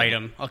fucking happened. fight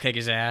him. I'll kick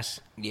his ass.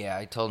 Yeah,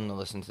 I told him to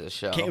listen to the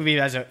show.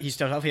 He's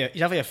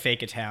definitely a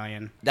fake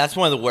Italian. That's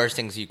one of the worst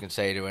things you can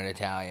say to an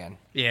Italian.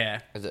 Yeah,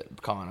 Is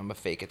it calling him a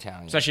fake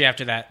Italian? especially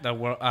after that the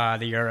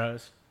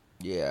Euros.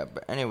 Yeah,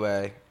 but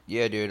anyway,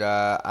 yeah, dude.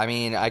 I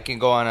mean, I can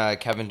go on a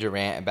Kevin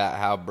Durant about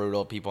how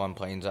brutal people on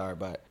planes are,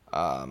 but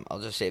I'll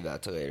just save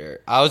that till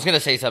later. I was gonna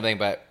say something,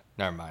 but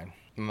never mind.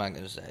 I'm not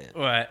gonna say it.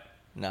 What?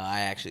 No, I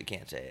actually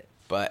can't say it.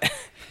 But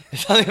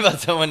something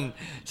about something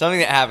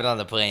that happened on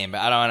the plane.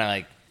 But I don't want to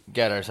like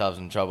get ourselves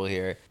in trouble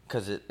here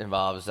because it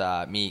involves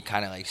me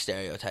kind of like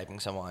stereotyping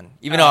someone.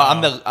 Even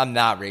though I'm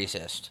not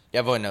racist.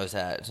 Everyone knows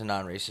that it's a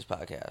non-racist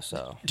podcast.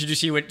 So Did you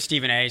see what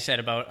Stephen A. said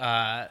about?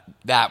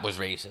 that was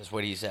racist.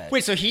 What he said.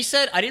 Wait, so he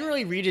said, I didn't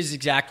really read his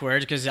exact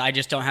words because I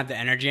just don't have the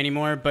energy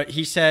anymore. But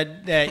he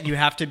said that you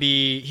have to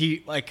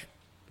be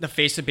the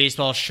face of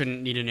baseball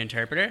shouldn't need an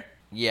interpreter.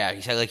 Yeah,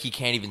 he said like he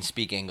can't even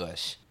speak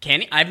English.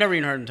 Can he? I've never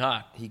even heard him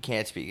talk. He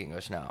can't speak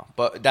English now.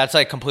 But that's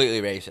like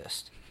completely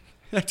racist.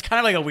 That's kind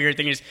of like a weird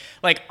thing. Is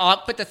like,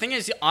 but the thing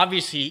is,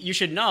 obviously, you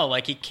should know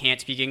like he can't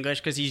speak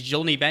English because he's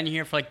only been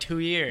here for like 2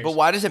 years. But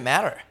why does it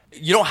matter?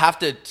 You don't have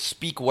to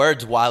speak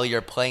words while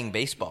you're playing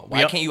baseball.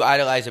 Why can't you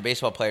idolize a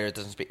baseball player that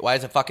doesn't speak? Why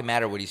does it fucking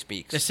matter what he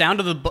speaks? The sound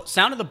of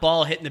the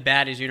ball hitting the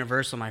bat is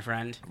universal, my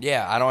friend.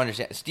 Yeah, I don't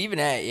understand. Stephen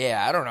A.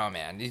 Yeah, I don't know,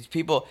 man. These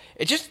people.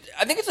 I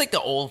think it's like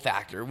the old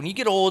factor. When you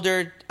get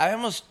older,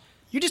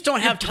 You just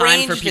don't have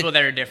time for people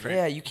that are different.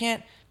 Yeah, you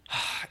can't.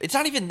 It's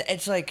not even.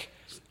 It's like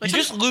you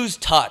just lose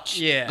touch.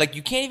 Yeah. Like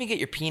you can't even get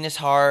your penis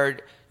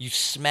hard. You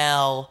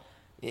smell.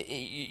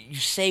 You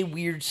say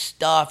weird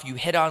stuff. You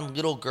hit on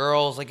little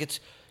girls. Like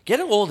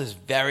getting old is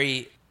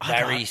very,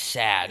 very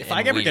sad. If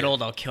I ever get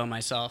old, I'll kill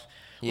myself.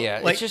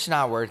 Yeah, it's just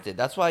not worth it.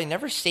 That's why I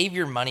never save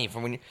your money for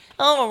when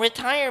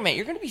retirement.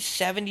 You're going to be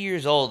 70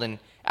 years old and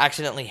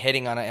accidentally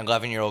hitting on an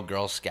 11-year-old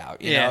Girl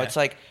Scout. You know, it's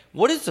like,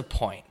 what is the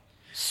point?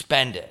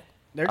 Spend it.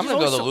 I'm going to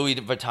go to the Louis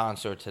Vuitton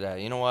store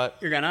today. You know what?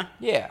 You're going to?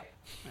 Yeah.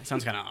 That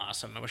sounds kind of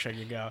awesome. I wish I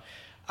could go.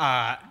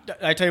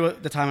 I tell you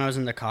what, the time I was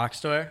in the Cox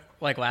store,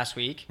 like last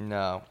week.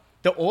 No.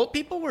 The old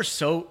people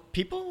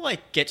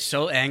get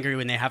so angry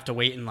when they have to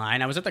wait in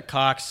line. I was at the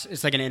Cox.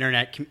 It's like an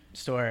internet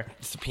store.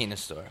 It's the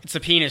penis store. It's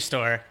the penis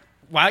store.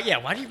 Why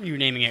are you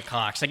naming it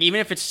Cox? Like, even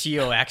if it's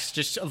COX,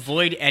 just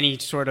avoid any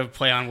sort of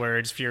play on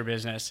words for your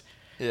business.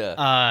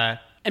 Yeah.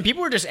 And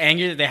people were just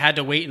angry that they had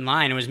to wait in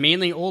line. It was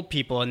mainly old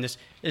people, and this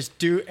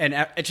dude, and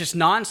it's just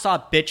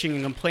nonstop bitching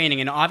and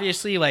complaining. And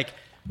obviously, like,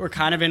 we're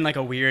kind of in like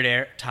a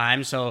weird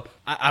time, so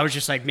I was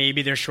just like,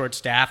 maybe they're short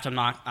staffed.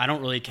 I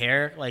don't really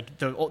care. Like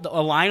the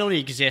line only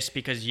exists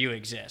because you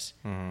exist.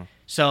 Mm-hmm.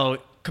 So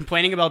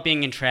complaining about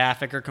being in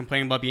traffic or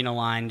complaining about being in a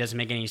line doesn't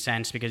make any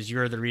sense because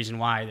you're the reason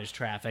why there's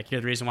traffic.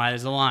 You're the reason why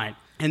there's a line.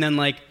 And then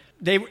like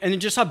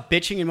just saw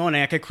bitching and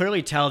moaning. I could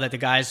clearly tell that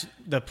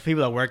the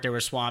people that worked there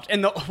were swamped.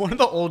 And one of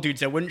the old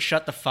dudes that wouldn't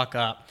shut the fuck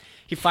up.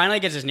 He finally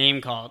gets his name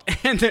called,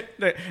 and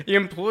the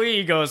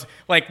employee goes,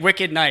 like,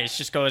 wicked nice,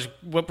 just goes,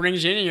 what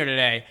brings you in here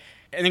today?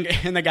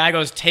 And the guy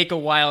goes, take a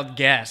wild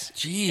guess.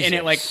 Jesus. And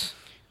it, like,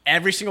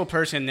 every single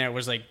person there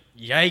was like,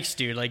 yikes,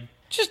 dude, like.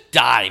 Just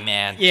die,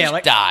 man. Yeah, just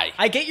like, die.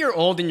 I get you're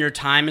old and your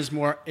time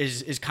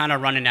is kind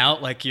of running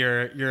out, like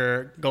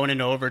you're going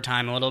into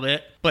overtime a little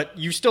bit, but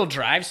you still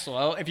drive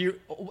slow.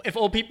 If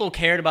old people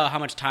cared about how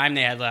much time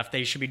they had left,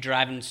 they should be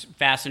driving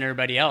faster than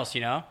everybody else, you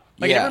know?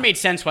 Like, It never made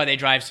sense why they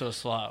drive so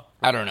slow.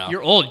 I don't know.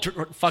 You're old.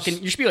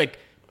 You should be like...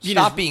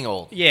 Stop being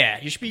old. Yeah,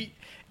 you should be...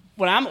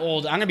 When I'm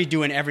old, I'm going to be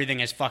doing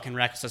everything as fucking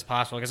reckless as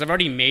possible because I've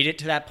already made it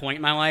to that point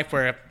in my life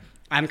where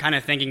I'm kind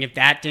of thinking if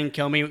that didn't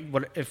kill me,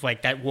 if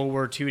like that World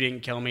War II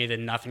didn't kill me,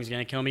 then nothing's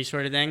going to kill me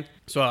sort of thing.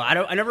 So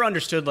I never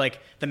understood like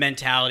the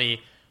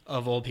mentality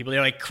of old people. They're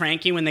like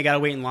cranky when they got to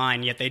wait in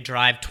line, yet they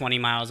drive 20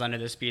 miles under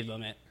the speed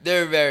limit.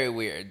 They're very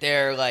weird.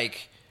 They're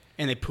like...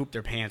 And they poop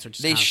their pants, which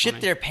is they shit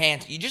funny. their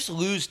pants. You just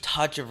lose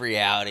touch of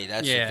reality.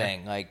 That's the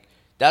thing. Like,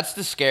 that's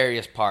the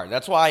scariest part.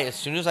 That's why as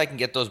soon as I can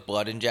get those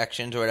blood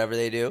injections or whatever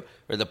they do,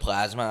 or the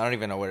plasma, I don't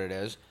even know what it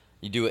is.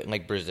 You do it in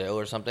like Brazil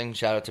or something.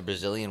 Shout out to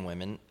Brazilian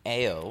women.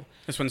 Ayo.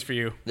 This one's for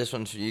you. This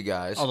one's for you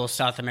guys. All those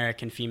South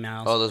American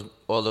females.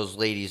 All those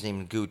ladies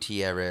named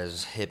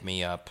Gutierrez, hit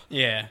me up.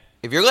 Yeah.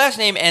 If your last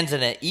name ends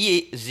in an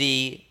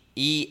E-Z,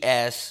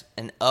 E-S,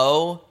 an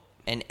O,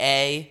 an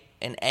A,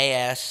 an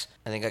A-S,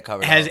 I think I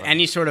covered it. Has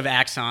any sort of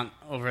accent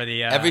over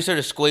the... Every sort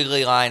of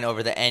squiggly line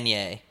over the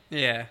Enye.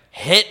 Yeah.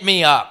 Hit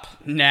me up.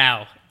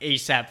 Now,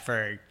 ASAP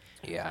Ferg.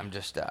 Yeah, I'm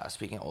just,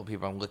 speaking of old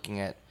people, I'm looking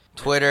at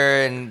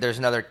Twitter, and there's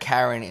another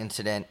Karen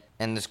incident,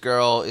 and this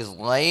girl is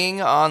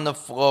laying on the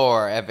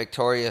floor at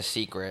Victoria's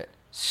Secret,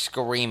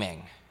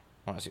 screaming.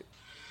 I want to see.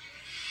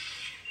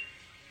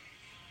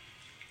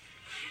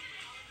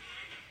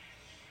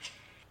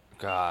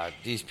 God,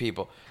 these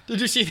people. Did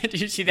you see that?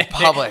 The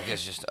public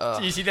is just.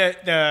 Did you see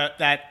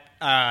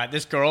that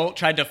this girl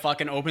tried to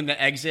fucking open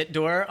the exit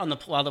door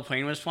while the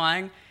plane was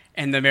flying,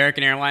 and the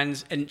American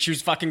Airlines, and she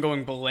was fucking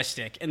going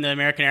ballistic, and the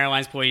American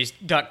Airlines police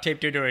duct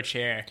taped her to a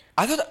chair.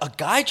 I thought a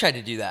guy tried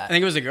to do that. I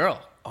think it was a girl.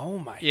 Oh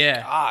my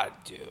God,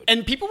 dude!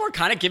 And people were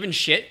kind of giving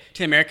shit to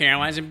the American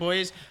Airlines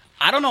employees.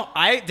 I don't know.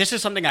 This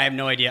is something I have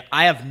no idea.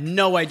 I have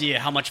no idea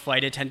how much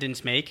flight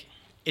attendants make.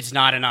 It's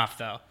not enough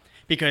though,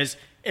 because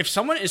if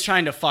someone is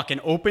trying to fucking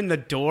open the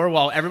door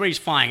while everybody's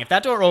flying, if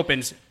that door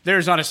opens,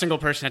 there's not a single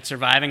person that's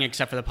surviving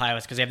except for the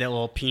pilots because they have that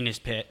little penis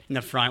pit in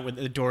the front with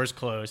the doors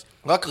closed.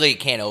 Luckily, it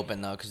can't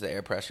open, though, because of the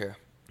air pressure.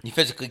 You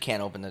physically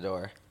can't open the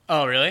door.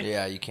 Oh, really?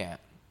 Yeah, you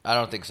can't. I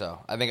don't think so.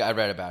 I think I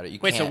read about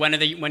it. Wait, so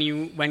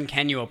when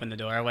can you open the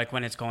door? Like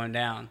when it's going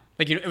down?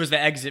 Like it was the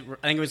exit.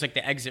 I think it was like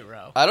the exit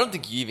row. I don't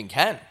think you even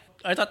can.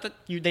 I thought that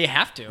they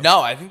have to.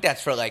 No, I think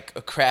that's for like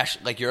a crash,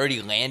 like you're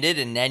already landed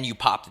and then you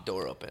pop the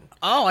door open.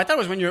 Oh, I thought it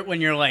was when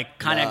you're like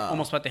kind of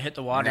almost about to hit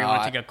the water. You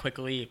want to take a quick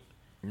leap.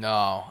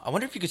 No, I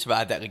wonder if you could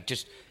survive that. Like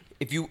just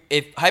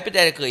if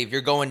hypothetically if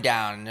you're going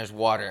down and there's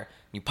water,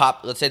 you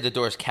pop. Let's say the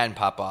doors can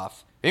pop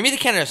off. Maybe they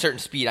can at a certain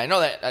speed. I know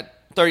that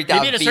at 30,000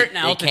 feet maybe at a certain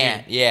altitude. They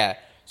can't. Yeah,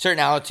 certain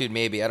altitude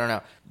maybe. I don't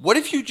know. What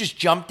if you just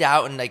jumped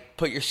out and like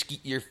put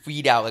your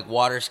feet out like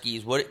water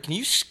skis? Can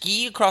you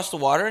ski across the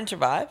water and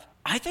survive?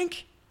 I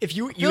think if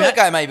you I feel like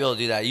I might be able to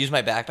do that. Use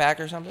my backpack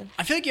or something.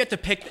 I feel like you have to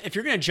pick, if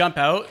you're going to jump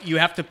out, you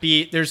have to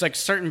be, there's like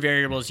certain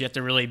variables you have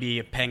to really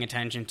be paying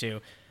attention to.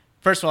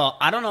 First of all,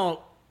 I don't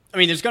know, I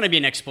mean, there's going to be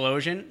an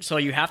explosion, so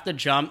you have to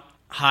jump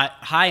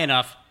high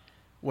enough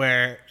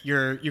where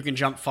you can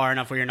jump far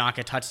enough where you're not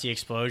going to touch the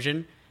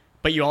explosion,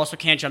 but you also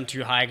can't jump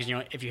too high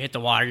because, if you hit the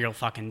water, you'll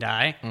fucking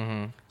die.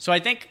 Mm-hmm. So I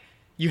think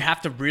you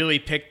have to really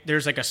pick,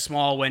 there's like a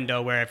small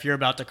window where if you're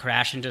about to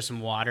crash into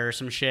some water or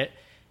some shit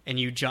and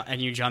you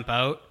jump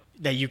out,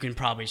 that you can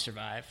probably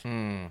survive.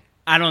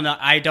 I don't know.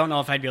 I don't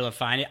know if I'd be able to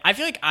find it. I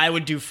feel like I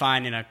would do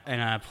fine in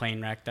a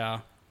plane wreck,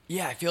 though.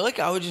 Yeah, I feel like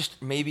I would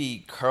just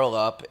maybe curl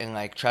up and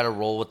like try to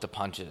roll with the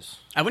punches.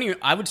 I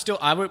would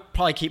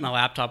probably keep my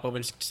laptop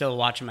open, still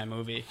watching my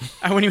movie.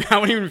 I wouldn't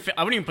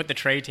even put the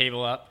tray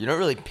table up. You know what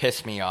really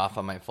pissed me off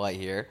on my flight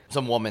here?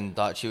 Some woman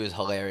thought she was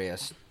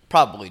hilarious,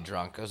 probably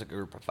drunk. It was a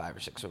group of 5 or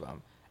 6 of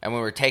them, and we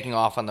were taking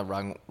off on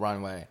the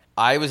runway.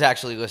 I was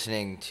actually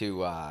listening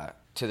to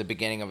the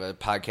beginning of a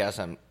podcast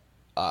on.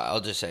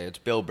 I'll just say it's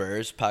Bill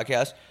Burr's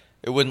podcast.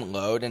 It wouldn't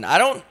load, and I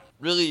don't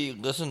really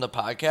listen to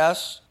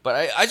podcasts,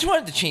 but I just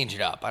wanted to change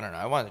it up. I don't know.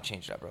 I wanted to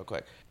change it up real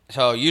quick.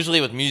 So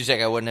usually with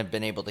music, I wouldn't have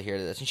been able to hear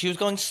this. And she was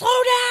going, slow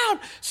down,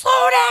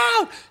 slow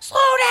down, slow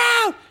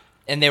down.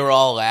 And they were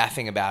all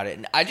laughing about it.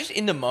 And I just,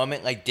 in the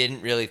moment, like,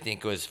 didn't really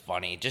think it was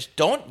funny. Just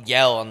don't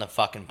yell on the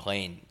fucking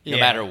plane, no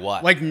matter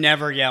what. Like,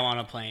 never yell on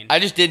a plane. I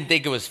just didn't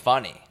think it was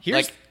funny.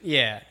 Here's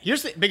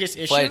the biggest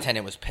issue. Flight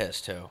attendant was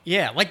pissed, too.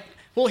 Yeah,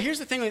 well, here's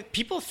the thing.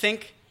 People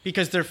think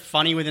because they're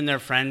funny within their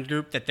friend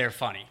group that they're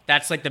funny.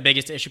 That's, like, the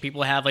biggest issue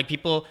people have. Like,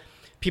 people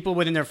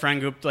within their friend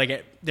group,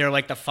 like, they're,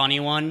 like, the funny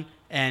one.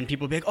 And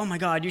people be like, oh, my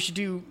God, you should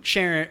do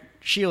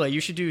Sheila, you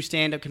should do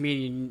stand-up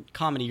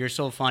comedy. You're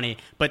so funny.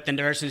 But the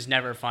person's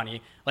never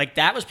funny. Like,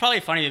 that was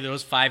probably funny to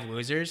those 5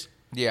 losers.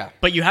 Yeah.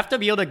 But you have to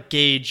be able to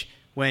gauge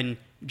when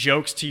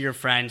jokes to your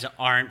friends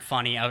aren't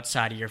funny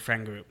outside of your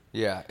friend group.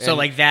 Yeah. So,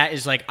 like, that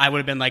is, like, I would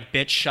have been like,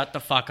 bitch, shut the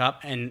fuck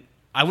up. And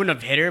I wouldn't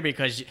have hit her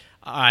because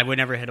I would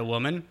never hit a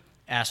woman.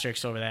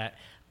 Asterisk over that.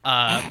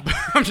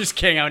 I'm just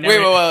kidding. I would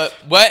never. Wait.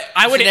 What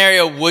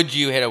scenario would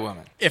you hit a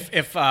woman?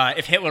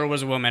 If Hitler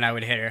was a woman, I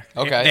would hit her.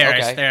 Okay.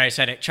 There I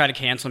said it. Try to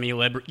cancel me,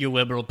 you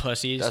liberal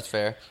pussies. That's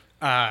fair.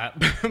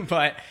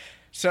 But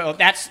so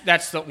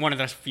that's one of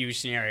the few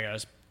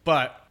scenarios.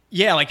 But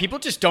yeah, like people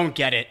just don't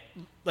get it.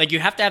 Like you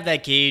have to have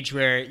that gauge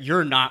where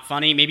you're not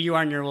funny. Maybe you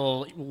are in your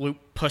little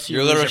pussy.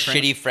 Your little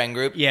shitty friend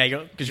group. Yeah,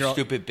 because you're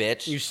stupid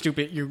bitch. You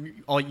stupid.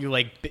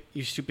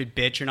 You stupid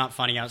bitch. You're not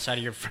funny outside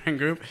of your friend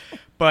group.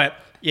 But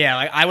yeah,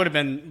 like I would have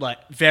been like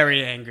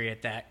very angry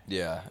at that.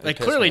 Yeah. Like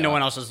clearly no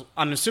one else is.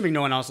 I'm assuming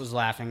no one else is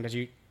laughing because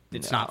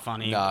it's not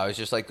funny. No, it was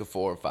just like the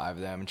 4 or 5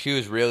 of them, and she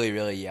was really,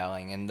 really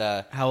yelling. And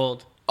how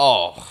old?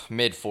 Oh,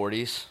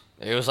 mid-40s.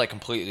 It was like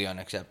completely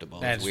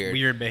unacceptable. That's weird.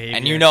 Weird behavior.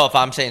 And if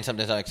I'm saying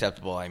something's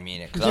unacceptable, I mean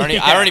it. Because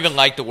I don't even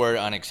like the word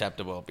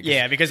unacceptable.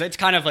 Because it's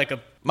kind of like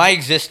my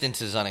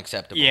existence is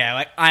unacceptable. Yeah,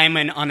 like I'm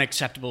an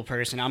unacceptable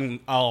person.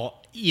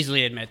 I'll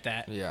easily admit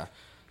that. Yeah.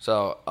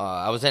 So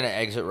I was in an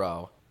exit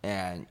row,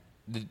 and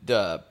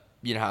the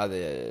you know how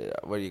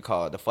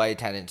the flight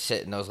attendants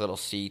sit in those little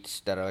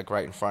seats that are like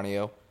right in front of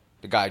you.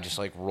 The guy just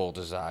like rolled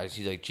his eyes.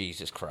 He's like,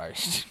 Jesus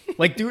Christ.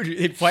 Like,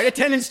 dude, flight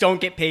attendants don't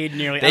get paid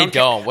nearly. They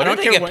don't. What do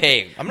they get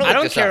paid? I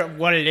don't care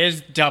what it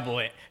is. Double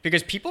it,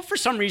 because people for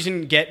some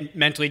reason get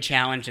mentally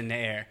challenged in the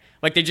air.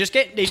 Like they just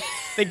get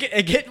they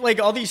get like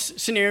all these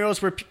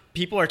scenarios where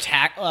people are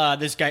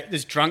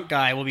this drunk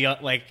guy will be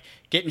like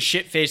getting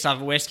shit faced off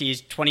of whiskey.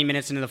 He's 20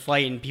 minutes into the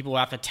flight and people will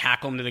have to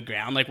tackle him to the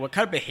ground. Like, what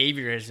kind of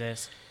behavior is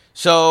this?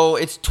 So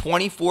it's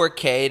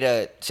 $24K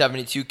to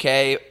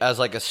 $72K as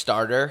like a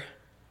starter.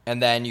 And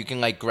then you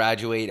can like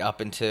graduate up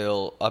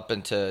into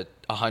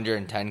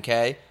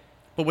 110K.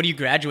 But what do you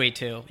graduate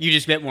to? You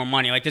just get more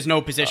money. Like there's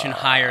no position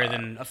higher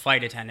than a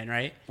flight attendant,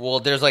 right? Well,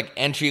 there's like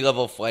entry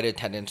level flight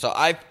attendant. So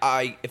I'm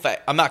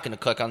not going to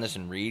click on this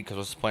and read because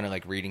what's the point of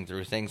like reading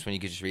through things when you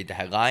can just read the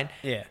headline?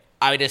 Yeah.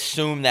 I would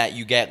assume that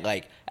you get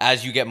like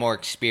as you get more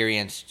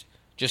experienced,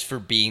 just for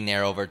being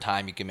there over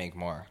time, you can make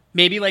more.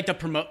 Maybe like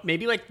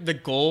the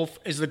goal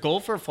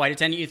for a flight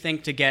attendant. You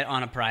think to get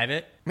on a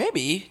private?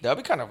 Maybe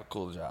that'd be kind of a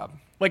cool job.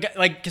 Like,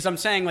 because I'm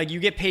saying, like, you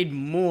get paid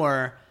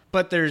more,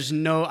 but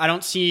I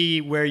don't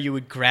see where you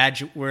would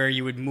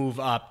move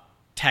up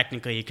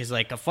technically, because,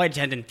 like, a flight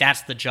attendant,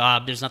 that's the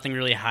job. There's nothing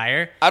really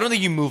higher. I don't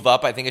think you move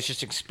up. I think it's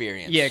just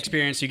experience. Yeah,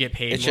 experience, you get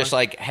paid It's more. just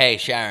like, hey,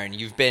 Sharon,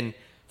 you've been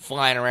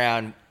flying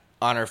around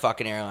on our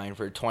fucking airline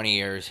for 20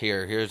 years.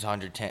 Here's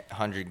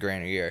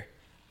 $100,000 a year.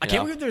 I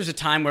can't believe there's a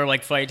time where,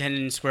 like, flight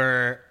attendants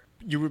were,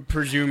 you would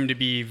presume to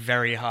be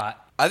very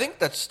hot. I think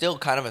that's still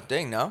kind of a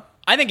thing, no?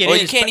 I think it is. Well,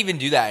 you can't even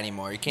do that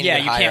anymore. You can't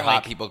even hire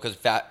hot people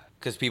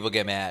because people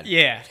get mad.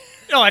 Yeah.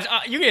 No,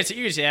 you can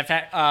say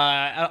that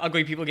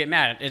ugly people get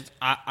mad.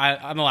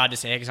 I'm allowed to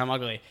say it because I'm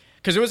ugly.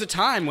 Because there was a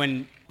time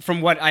when,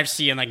 from what I've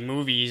seen in like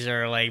movies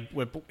or like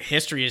what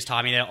history has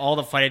taught me, that all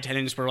the flight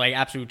attendants were like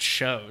absolute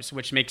shows,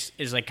 which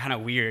is like kind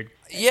of weird.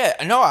 Yeah.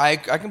 No, I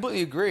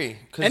completely agree.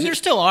 And there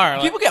still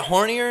are. People get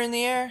hornier in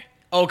the air.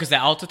 Oh, because the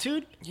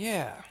altitude?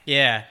 Yeah.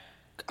 Yeah.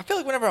 I feel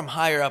like whenever I'm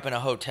higher up in a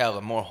hotel,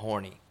 I'm more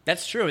horny.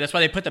 That's true. That's why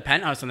they put the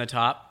penthouse on the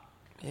top.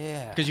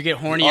 Yeah. Because you get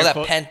horny. All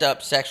that pent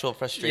up sexual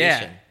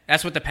frustration. Yeah.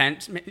 That's what the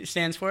pent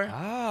stands for.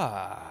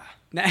 Ah.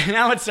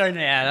 Now it's starting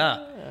to add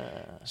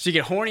up. So you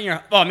get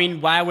hornier. Well, I mean,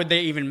 why would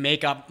they even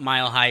make up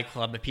Mile High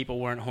Club if people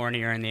weren't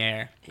hornier in the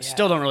air? Yeah.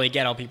 Still don't really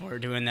get how people are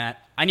doing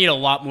that. I need a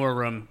lot more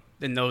room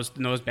than those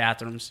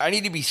bathrooms. I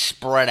need to be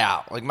spread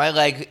out. Like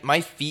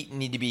my feet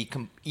need to be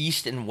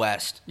east and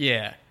west.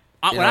 Yeah.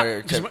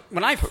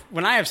 When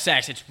I have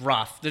sex, it's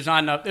rough. There's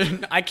not enough.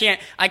 I can't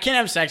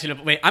have sex in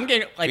a wait. I'm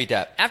getting like Tweet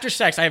that. After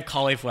sex, I have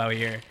cauliflower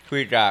here.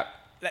 Tweet that.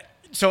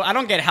 So I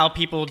don't get how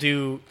people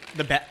do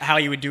how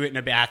you would do it in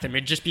a bathroom.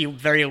 It'd just be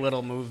very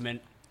little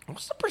movement.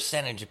 What's the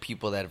percentage of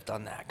people that have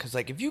done that? Because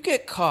like if you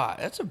get caught,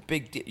 that's a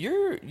big deal.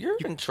 You're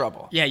in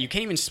trouble. Yeah, you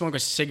can't even smoke a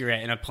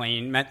cigarette in a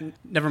plane.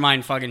 Never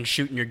mind fucking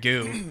shooting your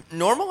goo.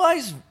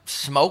 Normalize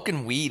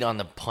smoking weed on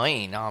the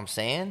plane. Know what I'm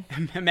saying?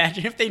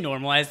 Imagine if they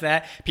normalized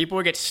that. People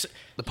would get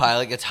the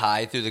pilot gets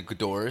high through the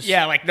doors.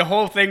 Yeah, like the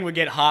whole thing would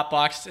get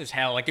hotboxed as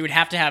hell. Like they would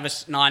have to have a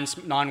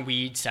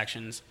non-weed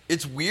sections.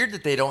 It's weird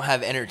that they don't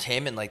have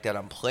entertainment like that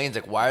on planes.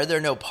 Like, why are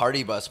there no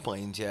party bus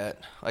planes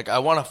yet? Like, I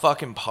want a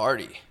fucking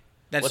party.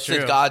 What's true.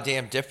 the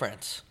goddamn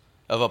difference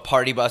of a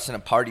party bus and a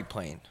party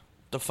plane?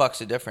 The fuck's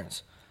the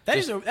difference? That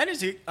is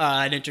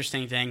an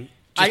interesting thing.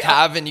 You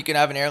can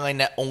have an airline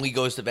that only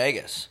goes to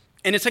Vegas.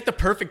 And it's like the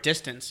perfect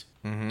distance.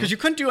 Because you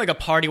couldn't do like a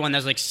party one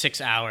that's like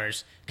 6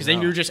 hours. Because then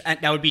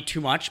that would be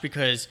too much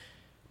because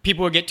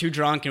people would get too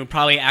drunk and would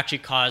probably actually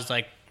cause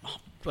like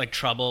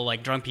trouble.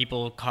 Like drunk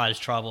people cause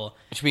trouble.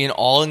 It should be an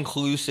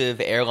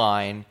all-inclusive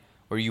airline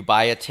where you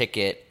buy a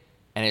ticket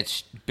and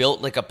it's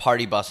built like a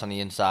party bus on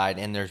the inside,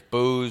 and there's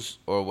booze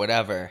or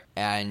whatever,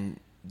 and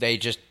they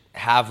just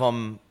have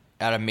them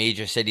out of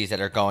major cities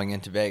that are going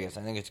into Vegas.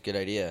 I think it's a good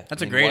idea.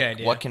 That's a great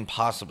idea. What can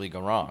possibly go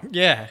wrong?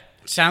 Yeah.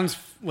 Sounds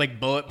like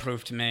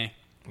bulletproof to me.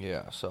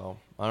 Yeah, so,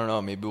 I don't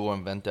know. Maybe we'll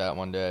invent that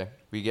one day.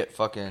 If we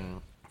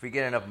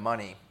get enough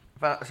money.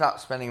 If I stop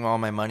spending all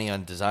my money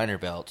on designer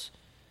belts,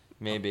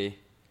 maybe.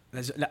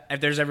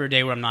 If there's ever a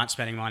day where I'm not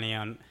spending money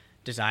on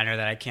designer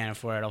that I can't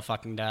afford, I'll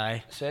fucking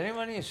die. Spending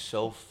money is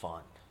so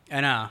fun.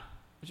 I know.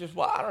 It's just,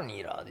 I don't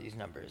need all these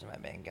numbers in my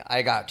bank account.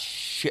 I got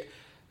shit.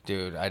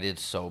 Dude, I did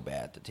so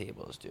bad at the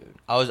tables, dude.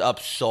 I was up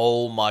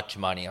so much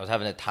money. I was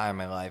having a time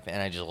of my life,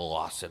 and I just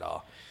lost it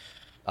all.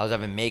 I was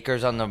having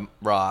Makers on the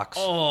rocks.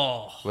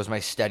 Oh. Was my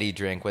steady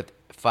drink with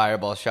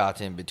fireball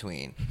shots in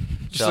between.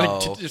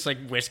 Just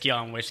like whiskey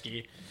on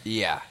whiskey.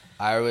 Yeah.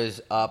 I was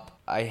up.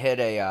 I hit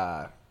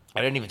I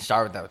didn't even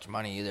start with that much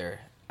money either.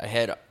 I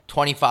hit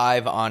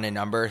 25 on a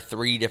number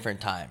 3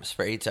 different times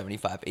for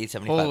 875,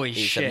 875, Holy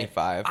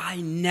 875. Shit. I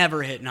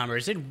never hit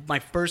numbers. It my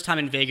first time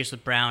in Vegas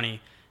with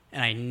Brownie,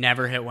 and I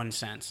never hit 1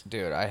 cent.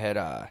 Dude, I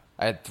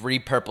had 3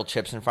 purple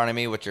chips in front of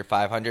me, which are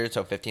 500,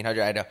 so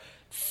 1,500. I had a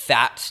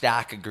fat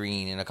stack of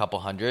green and a couple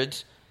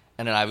hundreds,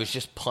 and then I was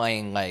just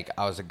playing like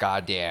I was a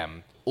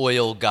goddamn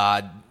oil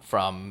god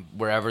from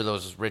wherever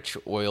those rich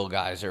oil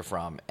guys are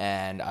from,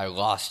 and I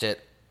lost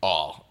it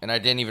all. And I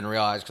didn't even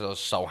realize because I was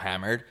so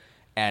hammered.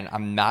 And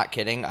I'm not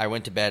kidding. I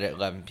went to bed at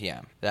 11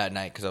 p.m. that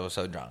night because I was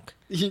so drunk.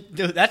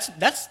 Dude,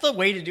 that's the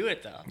way to do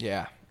it, though.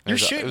 Yeah.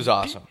 It was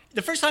awesome.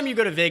 The first time you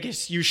go to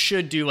Vegas, you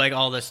should do like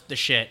all the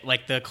shit,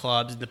 like the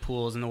clubs, the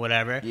pools, and the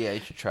whatever. Yeah, you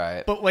should try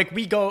it. But like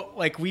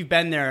we've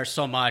been there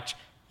so much,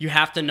 you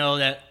have to know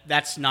that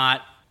that's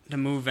not the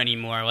move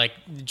anymore. Like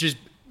just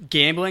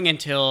gambling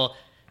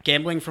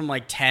from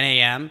like 10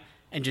 a.m.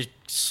 and just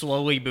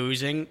slowly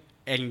boozing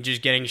and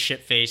just getting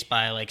shit-faced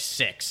by like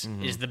 6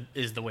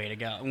 is the way to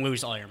go and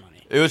lose all your money.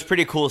 It was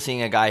pretty cool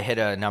seeing a guy hit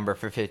a number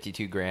for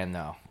 $52,000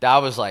 though. That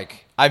was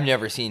like, I've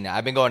never seen that.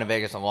 I've been going to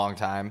Vegas a long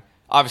time.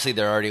 Obviously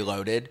they're already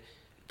loaded,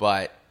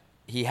 but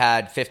he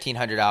had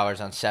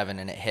 $1,500 on 7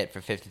 and it hit for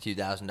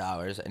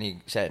 $52,000, and he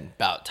said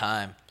about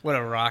time. What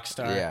a rock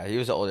star. Yeah, he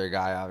was an older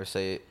guy,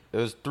 obviously. It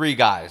was 3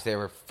 guys. They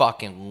were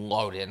fucking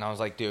loaded, and I was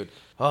like, dude,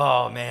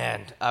 oh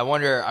man, I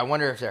wonder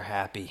if they're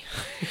happy.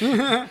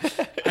 I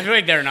feel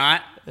like they're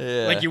not.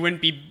 Yeah. Like you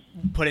wouldn't be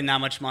putting that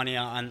much money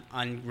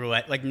on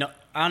roulette. Like no,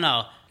 I don't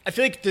know. I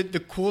feel like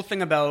the cool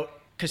thing about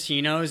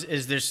casinos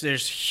is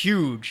there's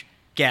huge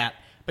gap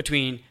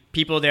between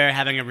people there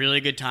having a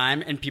really good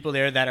time and people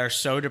there that are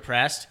so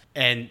depressed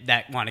and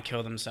that want to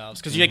kill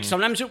themselves. Because like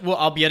sometimes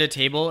I'll be at a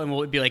table and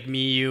we'll be like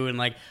me, you, and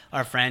like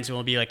our friends, and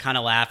we'll be like kind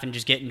of laughing,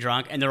 just getting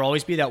drunk, and there'll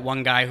always be that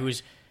one guy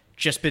who's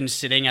just been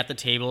sitting at the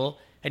table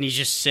and he's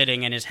just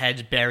sitting and his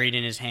head's buried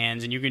in his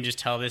hands, and you can just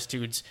tell this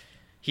dude's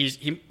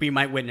we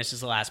might witness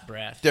his last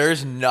breath.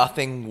 There's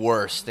nothing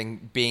worse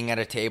than being at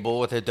a table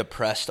with a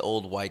depressed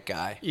old white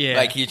guy. Yeah.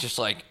 Like, he just,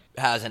 like,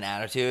 has an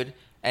attitude.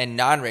 And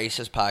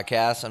non-racist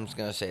podcasts, I'm just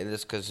going to say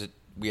this because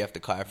we have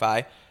to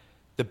clarify,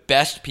 the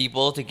best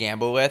people to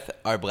gamble with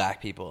are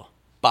black people.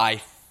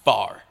 By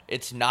far.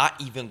 It's not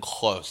even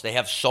close. They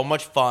have so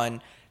much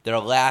fun. They're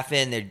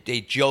laughing.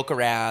 They joke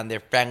around. They're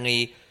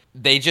friendly.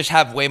 They just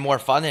have way more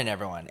fun than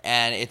everyone.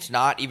 And it's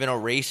not even a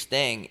race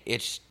thing.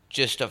 It's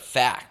just a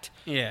fact.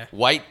 Yeah.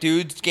 White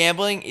dudes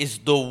gambling is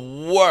the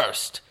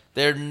worst.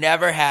 They're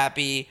never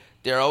happy.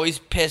 they're always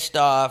pissed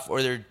off,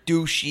 or they're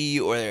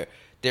douchey, or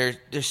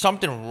there's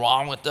something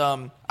wrong with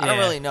them. I don't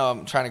really know.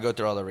 I'm trying to go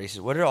through all the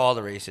races. What are all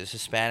the races?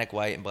 Hispanic,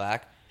 white, and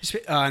black?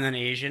 And then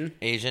Asian.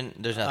 Asian?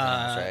 There's nothing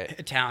else, right?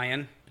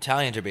 Italian.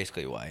 Italians are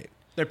basically white.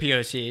 They're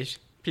POCs.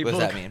 What does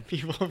that mean?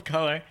 People of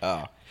color.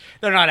 Oh.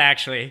 They're not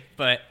actually,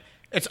 but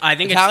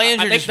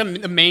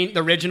the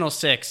original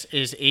 6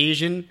 is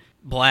Asian,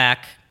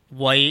 black,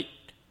 white,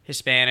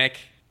 Hispanic.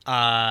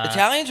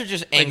 Italians are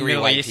just angry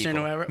Middle white Eastern people.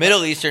 or whatever.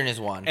 Middle Eastern is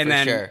one, and for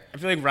then sure. I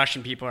feel like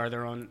Russian people are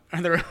their own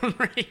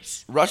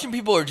race. Russian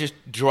people are just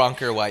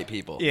drunker white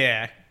people.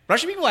 Yeah.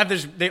 Russian people have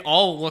this. They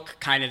all look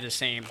kind of the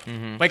same.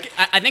 Mm-hmm. Like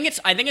I think it's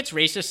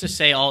racist to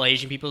say all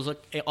Asian people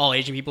look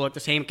the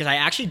same, because I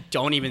actually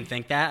don't even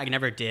think that. I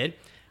never did.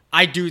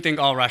 I do think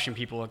all Russian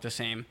people look the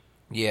same.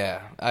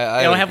 Yeah,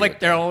 they don't have like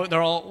they're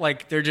all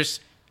like they're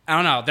just, I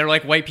don't know, they're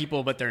like white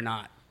people but they're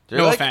not.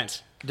 No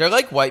offense. They're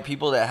like white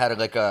people that had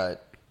like a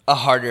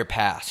harder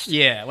past.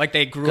 Yeah, like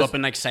they grew up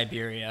in like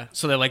Siberia,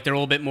 so they're a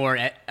little bit more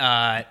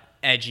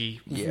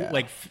edgy,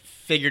 like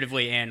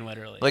figuratively and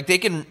literally. Like they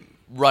can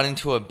run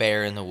into a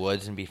bear in the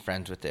woods and be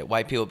friends with it.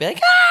 White people be like,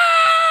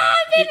 ah!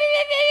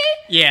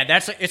 Yeah,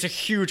 it's a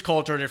huge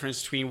cultural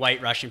difference between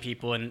white Russian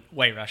people and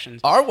white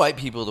Russians. Are white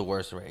people the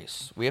worst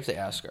race? We have to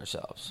ask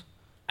ourselves.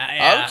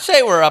 Yeah. I would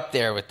say we're up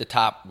there with the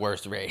top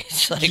worst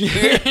race. Like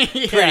we're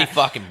pretty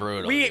fucking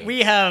brutal.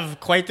 We have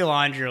quite the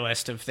laundry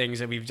list of things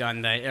that we've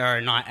done that are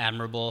not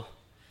admirable.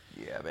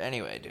 Yeah, but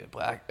anyway, dude,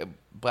 black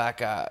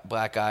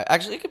guy.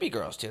 Actually, it could be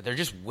girls too. They're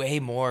just way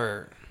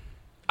more.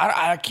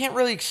 I can't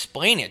really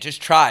explain it.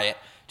 Just try it.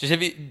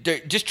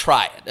 Just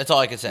try it. That's all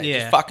I can say. Yeah.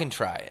 Just fucking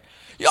try it.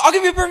 I'll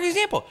give you a perfect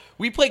example.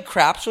 We played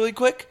craps really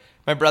quick.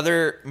 Me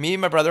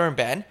and my brother and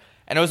Ben,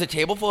 and it was a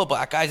table full of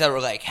black guys that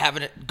were like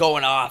having it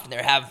going off, and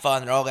they're having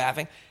fun. They're all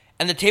laughing.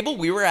 And the table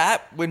we were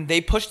at, when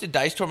they pushed the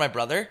dice toward my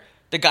brother,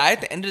 the guy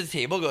at the end of the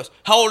table goes,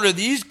 "How old are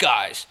these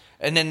guys?"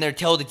 And then they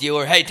tell the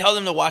dealer, "Hey, tell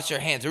them to wash their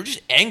hands." They were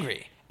just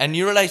angry. And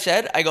you know what I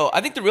said? I go,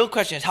 I think the real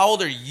question is, how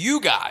old are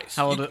you guys?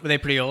 How old were they?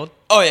 Pretty old?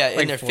 Oh, yeah, like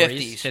in their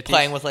 40s, 50s,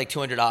 playing with like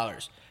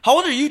 $200. How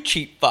old are you,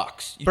 cheap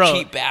fucks? You Bro,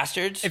 cheap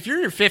bastards? If you're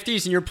in your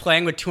 50s and you're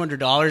playing with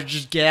 $200,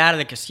 just get out of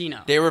the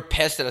casino. They were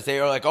pissed at us. They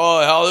were like,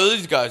 "Oh, how old are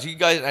these guys? You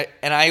guys?"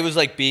 And I was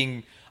like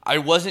I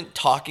wasn't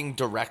talking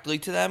directly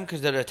to them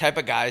because they're the type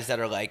of guys that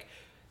are like,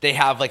 they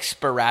have like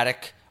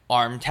sporadic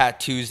arm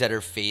tattoos that are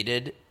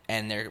faded,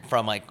 and they're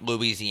from like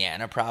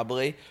Louisiana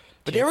probably.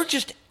 But they were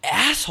just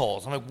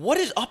assholes. I'm like, what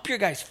is up your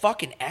guys'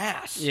 fucking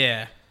ass?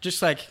 Yeah,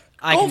 just like,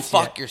 Go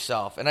fuck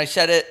yourself. And I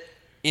said it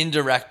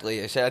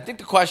indirectly. I said, I think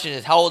the question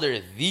is, how old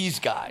are these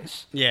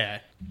guys?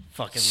 Yeah,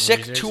 fucking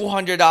Sick losers.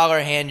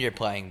 $200 hand you're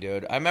playing,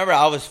 dude. I remember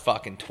I was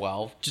fucking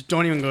 12. Just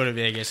don't even go to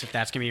Vegas if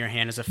that's gonna be your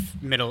hand as a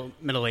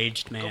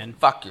middle-aged man. Go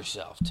fuck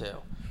yourself too.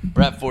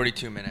 We're at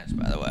 42 minutes,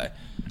 by the way.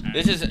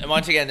 This is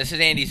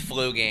Andy's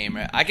flu game.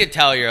 I could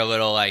tell you're a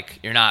little like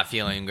you're not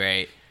feeling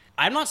great.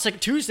 I'm not sick.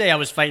 Tuesday I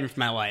was fighting for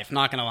my life,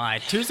 not gonna lie.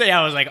 Tuesday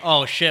I was like,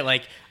 oh shit,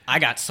 like I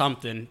got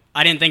something.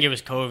 I didn't think it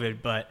was COVID,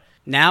 but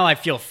now I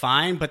feel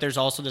fine, but there's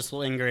also this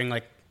lingering,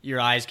 like, your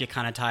eyes get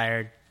kind of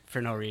tired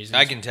for no reason.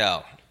 I can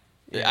tell.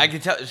 Yeah. I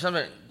can tell.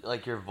 Something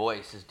like your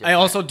voice is different. I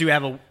also do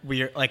have a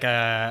weird, like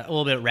a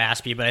little bit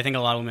raspy, but I think a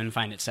lot of women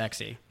find it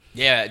sexy.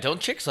 Yeah, don't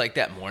chicks like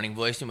that morning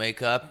voice you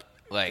wake up?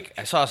 Like,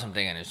 I saw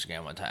something on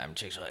Instagram one time.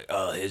 Chicks were like,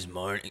 "Oh, his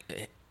morning."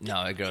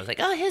 No, a girl was like,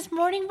 "Oh, his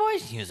morning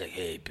voice." He was like,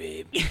 "Hey,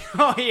 babe."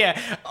 Oh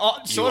yeah,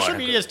 social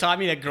media has taught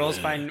me that girls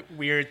find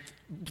weird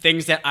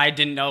things that I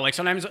didn't know. Like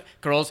sometimes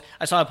girls,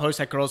 I saw a post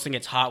that girls think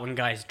it's hot when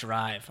guys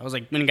drive. I was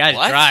like, when guys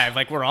drive,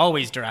 like we're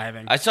always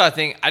driving. I saw a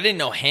thing. I didn't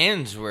know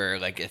hands were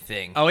like a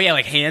thing. Oh yeah,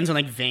 like hands and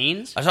like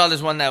veins. I saw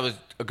this one that was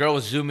a girl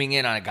was zooming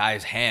in on a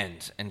guy's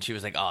hands, and she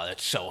was like, "Oh,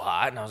 that's so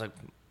hot," and I was like,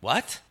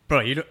 "What,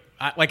 bro? You don't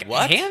like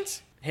what?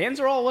 Hands?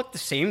 Hands are all look the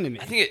same to me."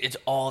 I think it's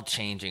all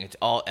changing. It's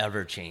all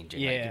ever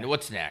changing. Yeah. Like,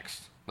 what's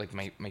next? Like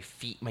my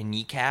feet, my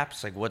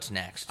kneecaps. Like what's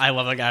next? I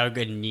love a guy with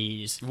good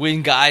knees.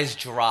 When guys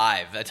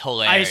drive, that's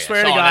hilarious. I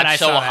swear to God, that's I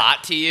so saw that.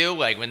 hot to you.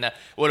 Like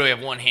what do we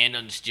have? One hand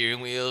on the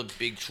steering wheel,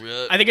 big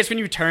truck. I think it's when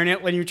you turn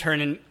it, when you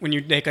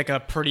make like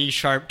a pretty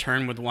sharp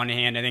turn with one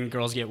hand. I think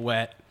girls get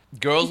wet.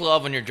 Girls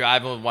love when you're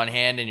driving with one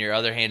hand and your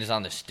other hand is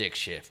on the stick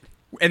shift.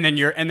 And then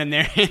their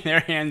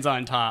hands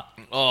on top.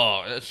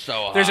 Oh, that's so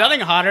hot. There's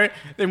nothing hotter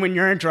than when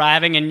you're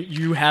driving and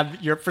you have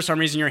for some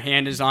reason your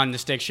hand is on the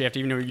stick shift,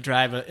 even though you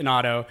drive an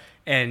auto,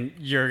 and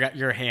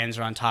your hands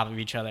are on top of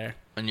each other.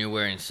 And you're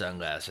wearing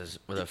sunglasses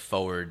with a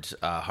Forwards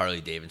Harley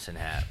Davidson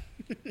hat.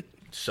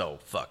 So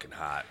fucking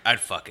hot. I'd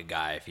fuck a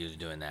guy if he was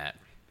doing that.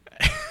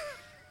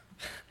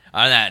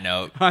 On that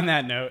note. On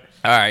that note.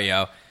 All right,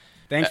 yo.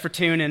 Thanks for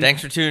tuning.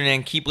 Thanks for tuning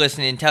in. Keep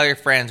listening. Tell your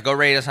friends. Go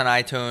rate us on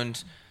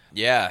iTunes.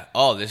 Yeah.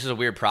 Oh, this is a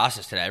weird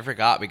process today. I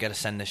forgot we got to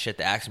send this shit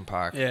to Action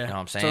Park. Yeah. You know what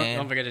I'm saying? So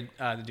don't forget to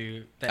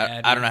do the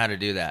ad. I don't know how to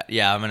do that.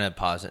 Yeah, I'm going to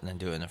pause it and then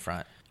do it in the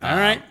front. All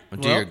right.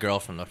 Do your girl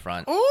from the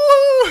front.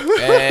 Ooh.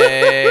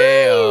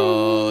 Hey,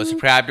 oh.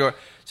 Subscribe to our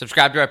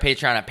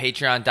Patreon at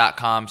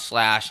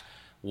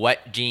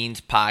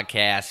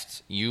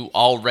patreon.com/wetjeanspodcasts. You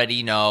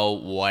already know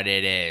what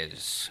it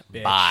is.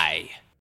 Bitch. Bye.